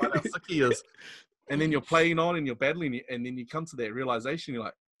everything. How sick he is. And then you're playing on and you're battling, and then you come to that realization, you're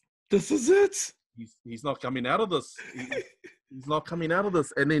like, this is it. He's not coming out of this. He's not coming out of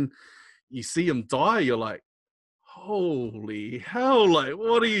this. And then you see him die, you're like, holy hell, like,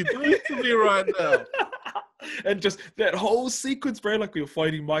 what are you doing to me right now? And just that whole sequence, bro, like we were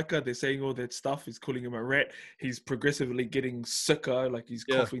fighting Micah, they're saying all that stuff, he's calling him a rat, he's progressively getting sicker, like he's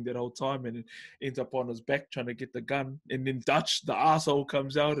coughing that whole time, and ends up on his back trying to get the gun, and then Dutch, the arsehole,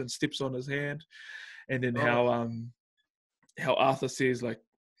 comes out and steps on his hand, and then how Arthur says, like,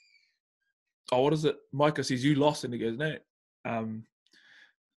 oh, what is it? Micah says, you lost, and he goes, no,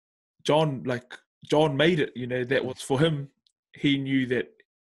 John made it, that was for him. He knew that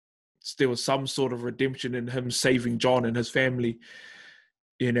there was some sort of redemption in him saving John and his family,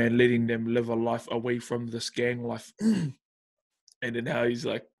 and letting them live a life away from this gang life. And then how he's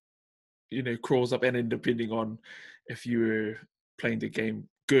like, crawls up, and then depending on if you were playing the game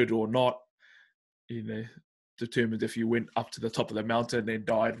good or not, determined if you went up to the top of the mountain and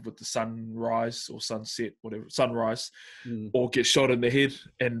died with the sunrise or sunset, whatever, sunrise, or get shot in the head.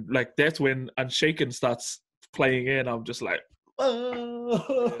 And like, that's when Unshaken starts playing in. I'm just like, oh.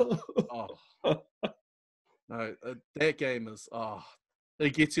 No, that game is,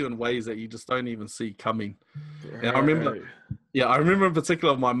 it gets you in ways that you just don't even see coming. Right. And I remember in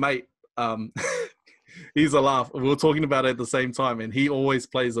particular my mate, he's a laugh. We were talking about it at the same time, and he always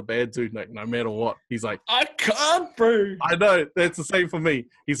plays a bad dude, like, no matter what. He's like, I can't, bro. I know, that's the same for me.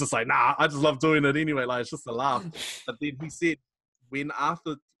 He's just like, nah, I just love doing it anyway. Like, it's just a laugh. But then he said, when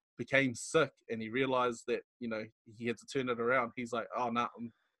Arthur became sick and he realized that, he had to turn it around, he's like, oh, no,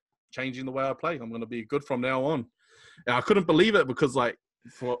 I'm changing the way I play. I'm going to be good from now on. And I couldn't believe it because, like,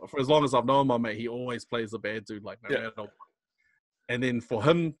 for as long as I've known my mate, he always plays a bad dude, like, no matter what. And then for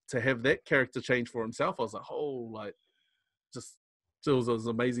him to have that character change for himself, I was like, oh, like, just it was an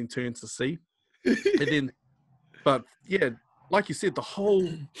amazing turn to see. And then, but yeah, like you said, the whole,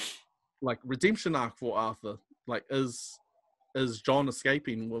 like, redemption arc for Arthur, like, is John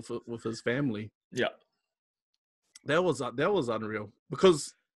escaping with his family. Yeah, that was unreal,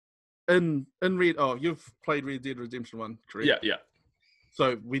 because in Red, you've played Red Dead Redemption 1, correct? Yeah.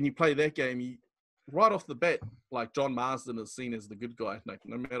 So when you play that game, right off the bat, like, John Marsden is seen as the good guy, like,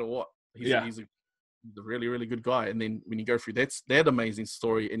 no matter what. He's a really, really good guy. And then when you go through that amazing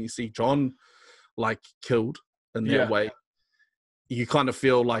story and you see John, like, killed in that way, you kind of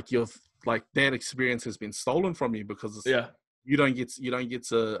feel like you're like, that experience has been stolen from you, because you don't get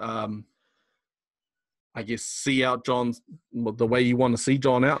to I guess see out John the way you want to see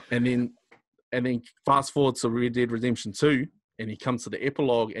John out. And then fast forward to Red Dead Redemption 2, and he comes to the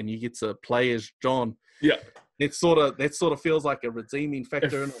epilogue and you get to play as John. Yeah. That sort of feels like a redeeming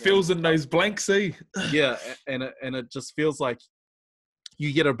factor. It fills in those blanks, eh? Yeah, and it just feels like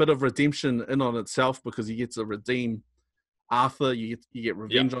you get a bit of redemption in on itself, because you get to redeem Arthur, you get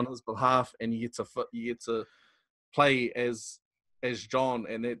revenge on his behalf, and you get to play as John,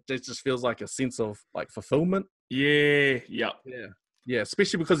 and it just feels like a sense of, like, fulfillment. Yeah.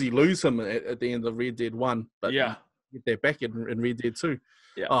 Especially because you lose him at the end of Red Dead 1, but you get that back in Red Dead 2.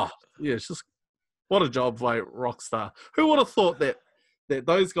 It's just, what a job by Rockstar. Who would have thought that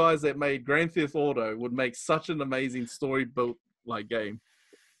those guys that made Grand Theft Auto would make such an amazing story built, like, game?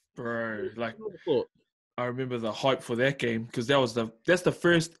 Bro, like, I remember the hype for that game, because that's the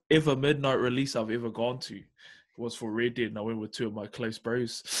first ever midnight release I've ever gone to. It was for Red Dead, and I went with two of my close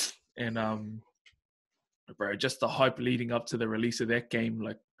bros. And bro, just the hype leading up to the release of that game,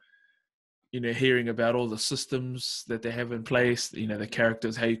 like, hearing about all the systems that they have in place, the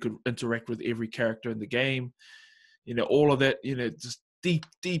characters, how you could interact with every character in the game, all of that, just deep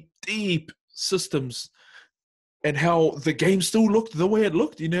systems, and how the game still looked the way it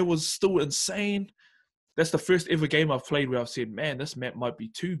looked, was still insane. That's the first ever game I've played where I've said, man, this map might be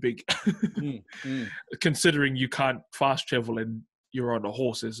too big, considering you can't fast travel and you're on a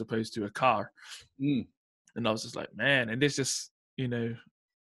horse as opposed to a car. And I was just like, man, and there's just,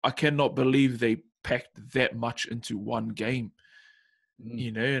 I cannot believe they packed that much into one game,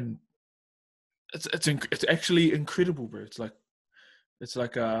 and it's actually incredible, bro. It's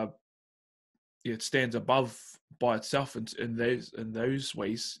like it stands above by itself in those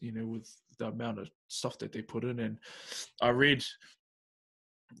ways, with the amount of stuff that they put in. And I read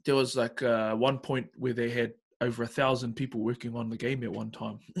there was like one point where they had over 1,000 people working on the game at one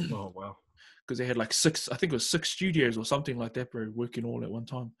time. Oh wow! because they had like 6, I think it was 6 studios or something like that, bro, working all at one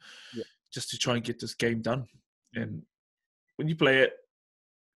time, just to try and get this game done. And when you play it,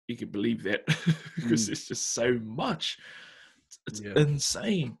 you can believe that because it's just so much. It's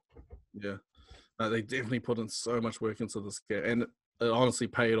insane. Yeah, they definitely put in so much work into this game, and it honestly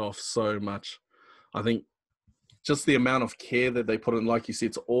paid off so much. I think just the amount of care that they put in, like you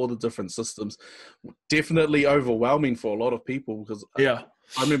said, to all the different systems, definitely overwhelming for a lot of people. Because I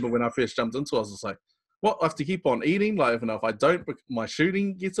remember when I first jumped into it, I was just like, what? I have to keep on eating? Like, if I don't, my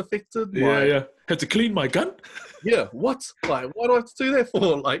shooting gets affected. Had to clean my gun. Yeah, what? Like, what do I have to do that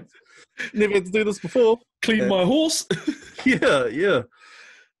for? Like, never had to do this before. Clean my horse. Yeah.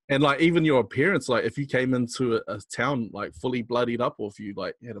 And like, even your appearance, like if you came into a town like fully bloodied up, or if you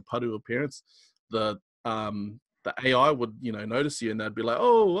like had a paru appearance, the AI would, notice you, and they'd be like,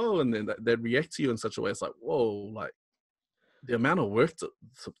 oh, and then they'd react to you in such a way. It's like, whoa, like the amount of work to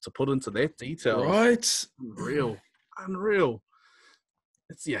put into that detail. Right. Unreal.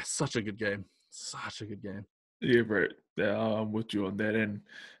 It's such a good game. Such a good game. Yeah, bro. Yeah, I'm with you on that. And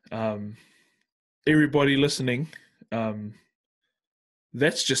everybody listening,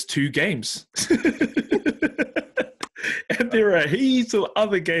 that's just 2 games. And there are heaps of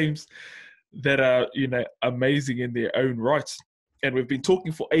other games that are, amazing in their own rights. And we've been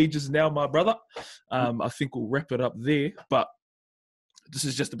talking for ages now, my brother. I think we'll wrap it up there. But this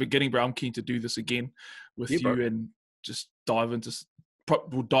is just the beginning, bro. I'm keen to do this again with you, bro, and just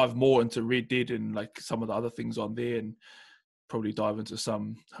we'll dive more into Red Dead and like some of the other things on there, and probably dive into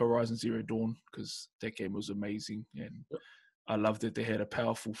some Horizon Zero Dawn, because that game was amazing. And I love that they had a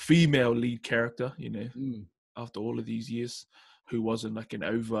powerful female lead character, after all of these years, who wasn't like an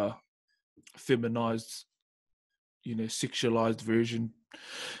over feminized, sexualized version.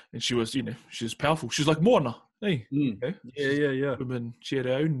 And she was, she was powerful. She was like Moana. Hey, Yeah. Women, she had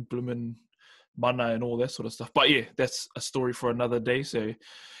her own blooming mana and all that sort of stuff. But yeah, that's a story for another day. So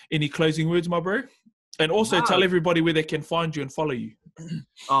any closing words, my bro? And also tell everybody where they can find you and follow you.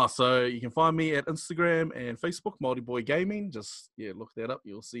 So you can find me at Instagram and Facebook, Māori Boy Gaming. Just, look that up.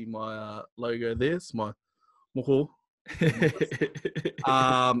 You'll see my logo there. It's my moho.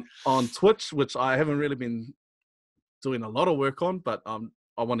 On Twitch, which I haven't really been doing a lot of work on, but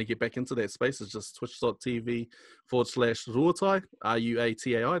I want to get back into that space. It's just twitch.tv/Ruatai,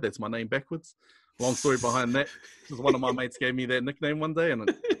 Ruatai. That's my name backwards. Long story behind that. Because one of my mates gave me that nickname one day, and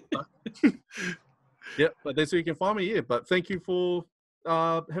but that's where you can find me. But thank you for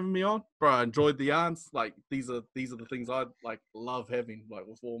having me on, bro. I enjoyed the yarns. Like these are the things I like love having, like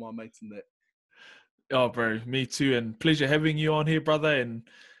with all my mates and that. Oh, bro, me too, and pleasure having you on here, brother. And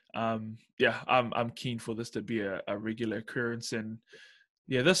I'm keen for this to be a regular occurrence. And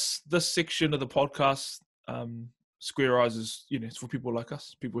this section of the podcast, Square Eyes, is it's for people like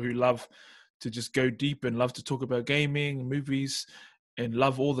us, people who love to just go deep and love to talk about gaming and movies, and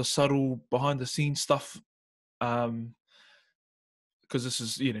love all the subtle behind the scenes stuff. Because this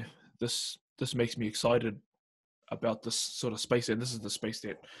is this makes me excited about this sort of space, and this is the space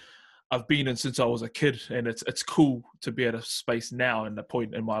that I've been in since I was a kid, and it's cool to be at a space now and a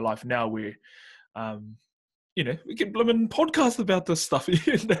point in my life now where, we can blooming podcast about this stuff.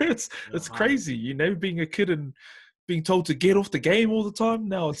 It's crazy, being a kid and being told to get off the game all the time.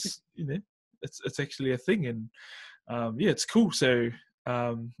 Now it's it's actually a thing, and it's cool. So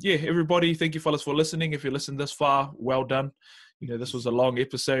everybody, thank you fellas for listening. If you listened this far, well done. This was a long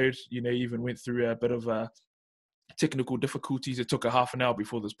episode. You even went through a bit of technical difficulties. It took a half an hour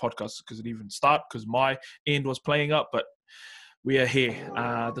before this podcast because it even started, because my end was playing up, but we are here.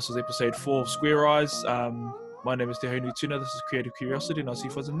 This was episode 4 of Square Eyes. My name is Te Haunu Tuna. This is Creative Curiosity, and I'll see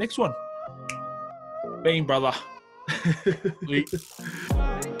you for the next one. Bang, brother. Sweet.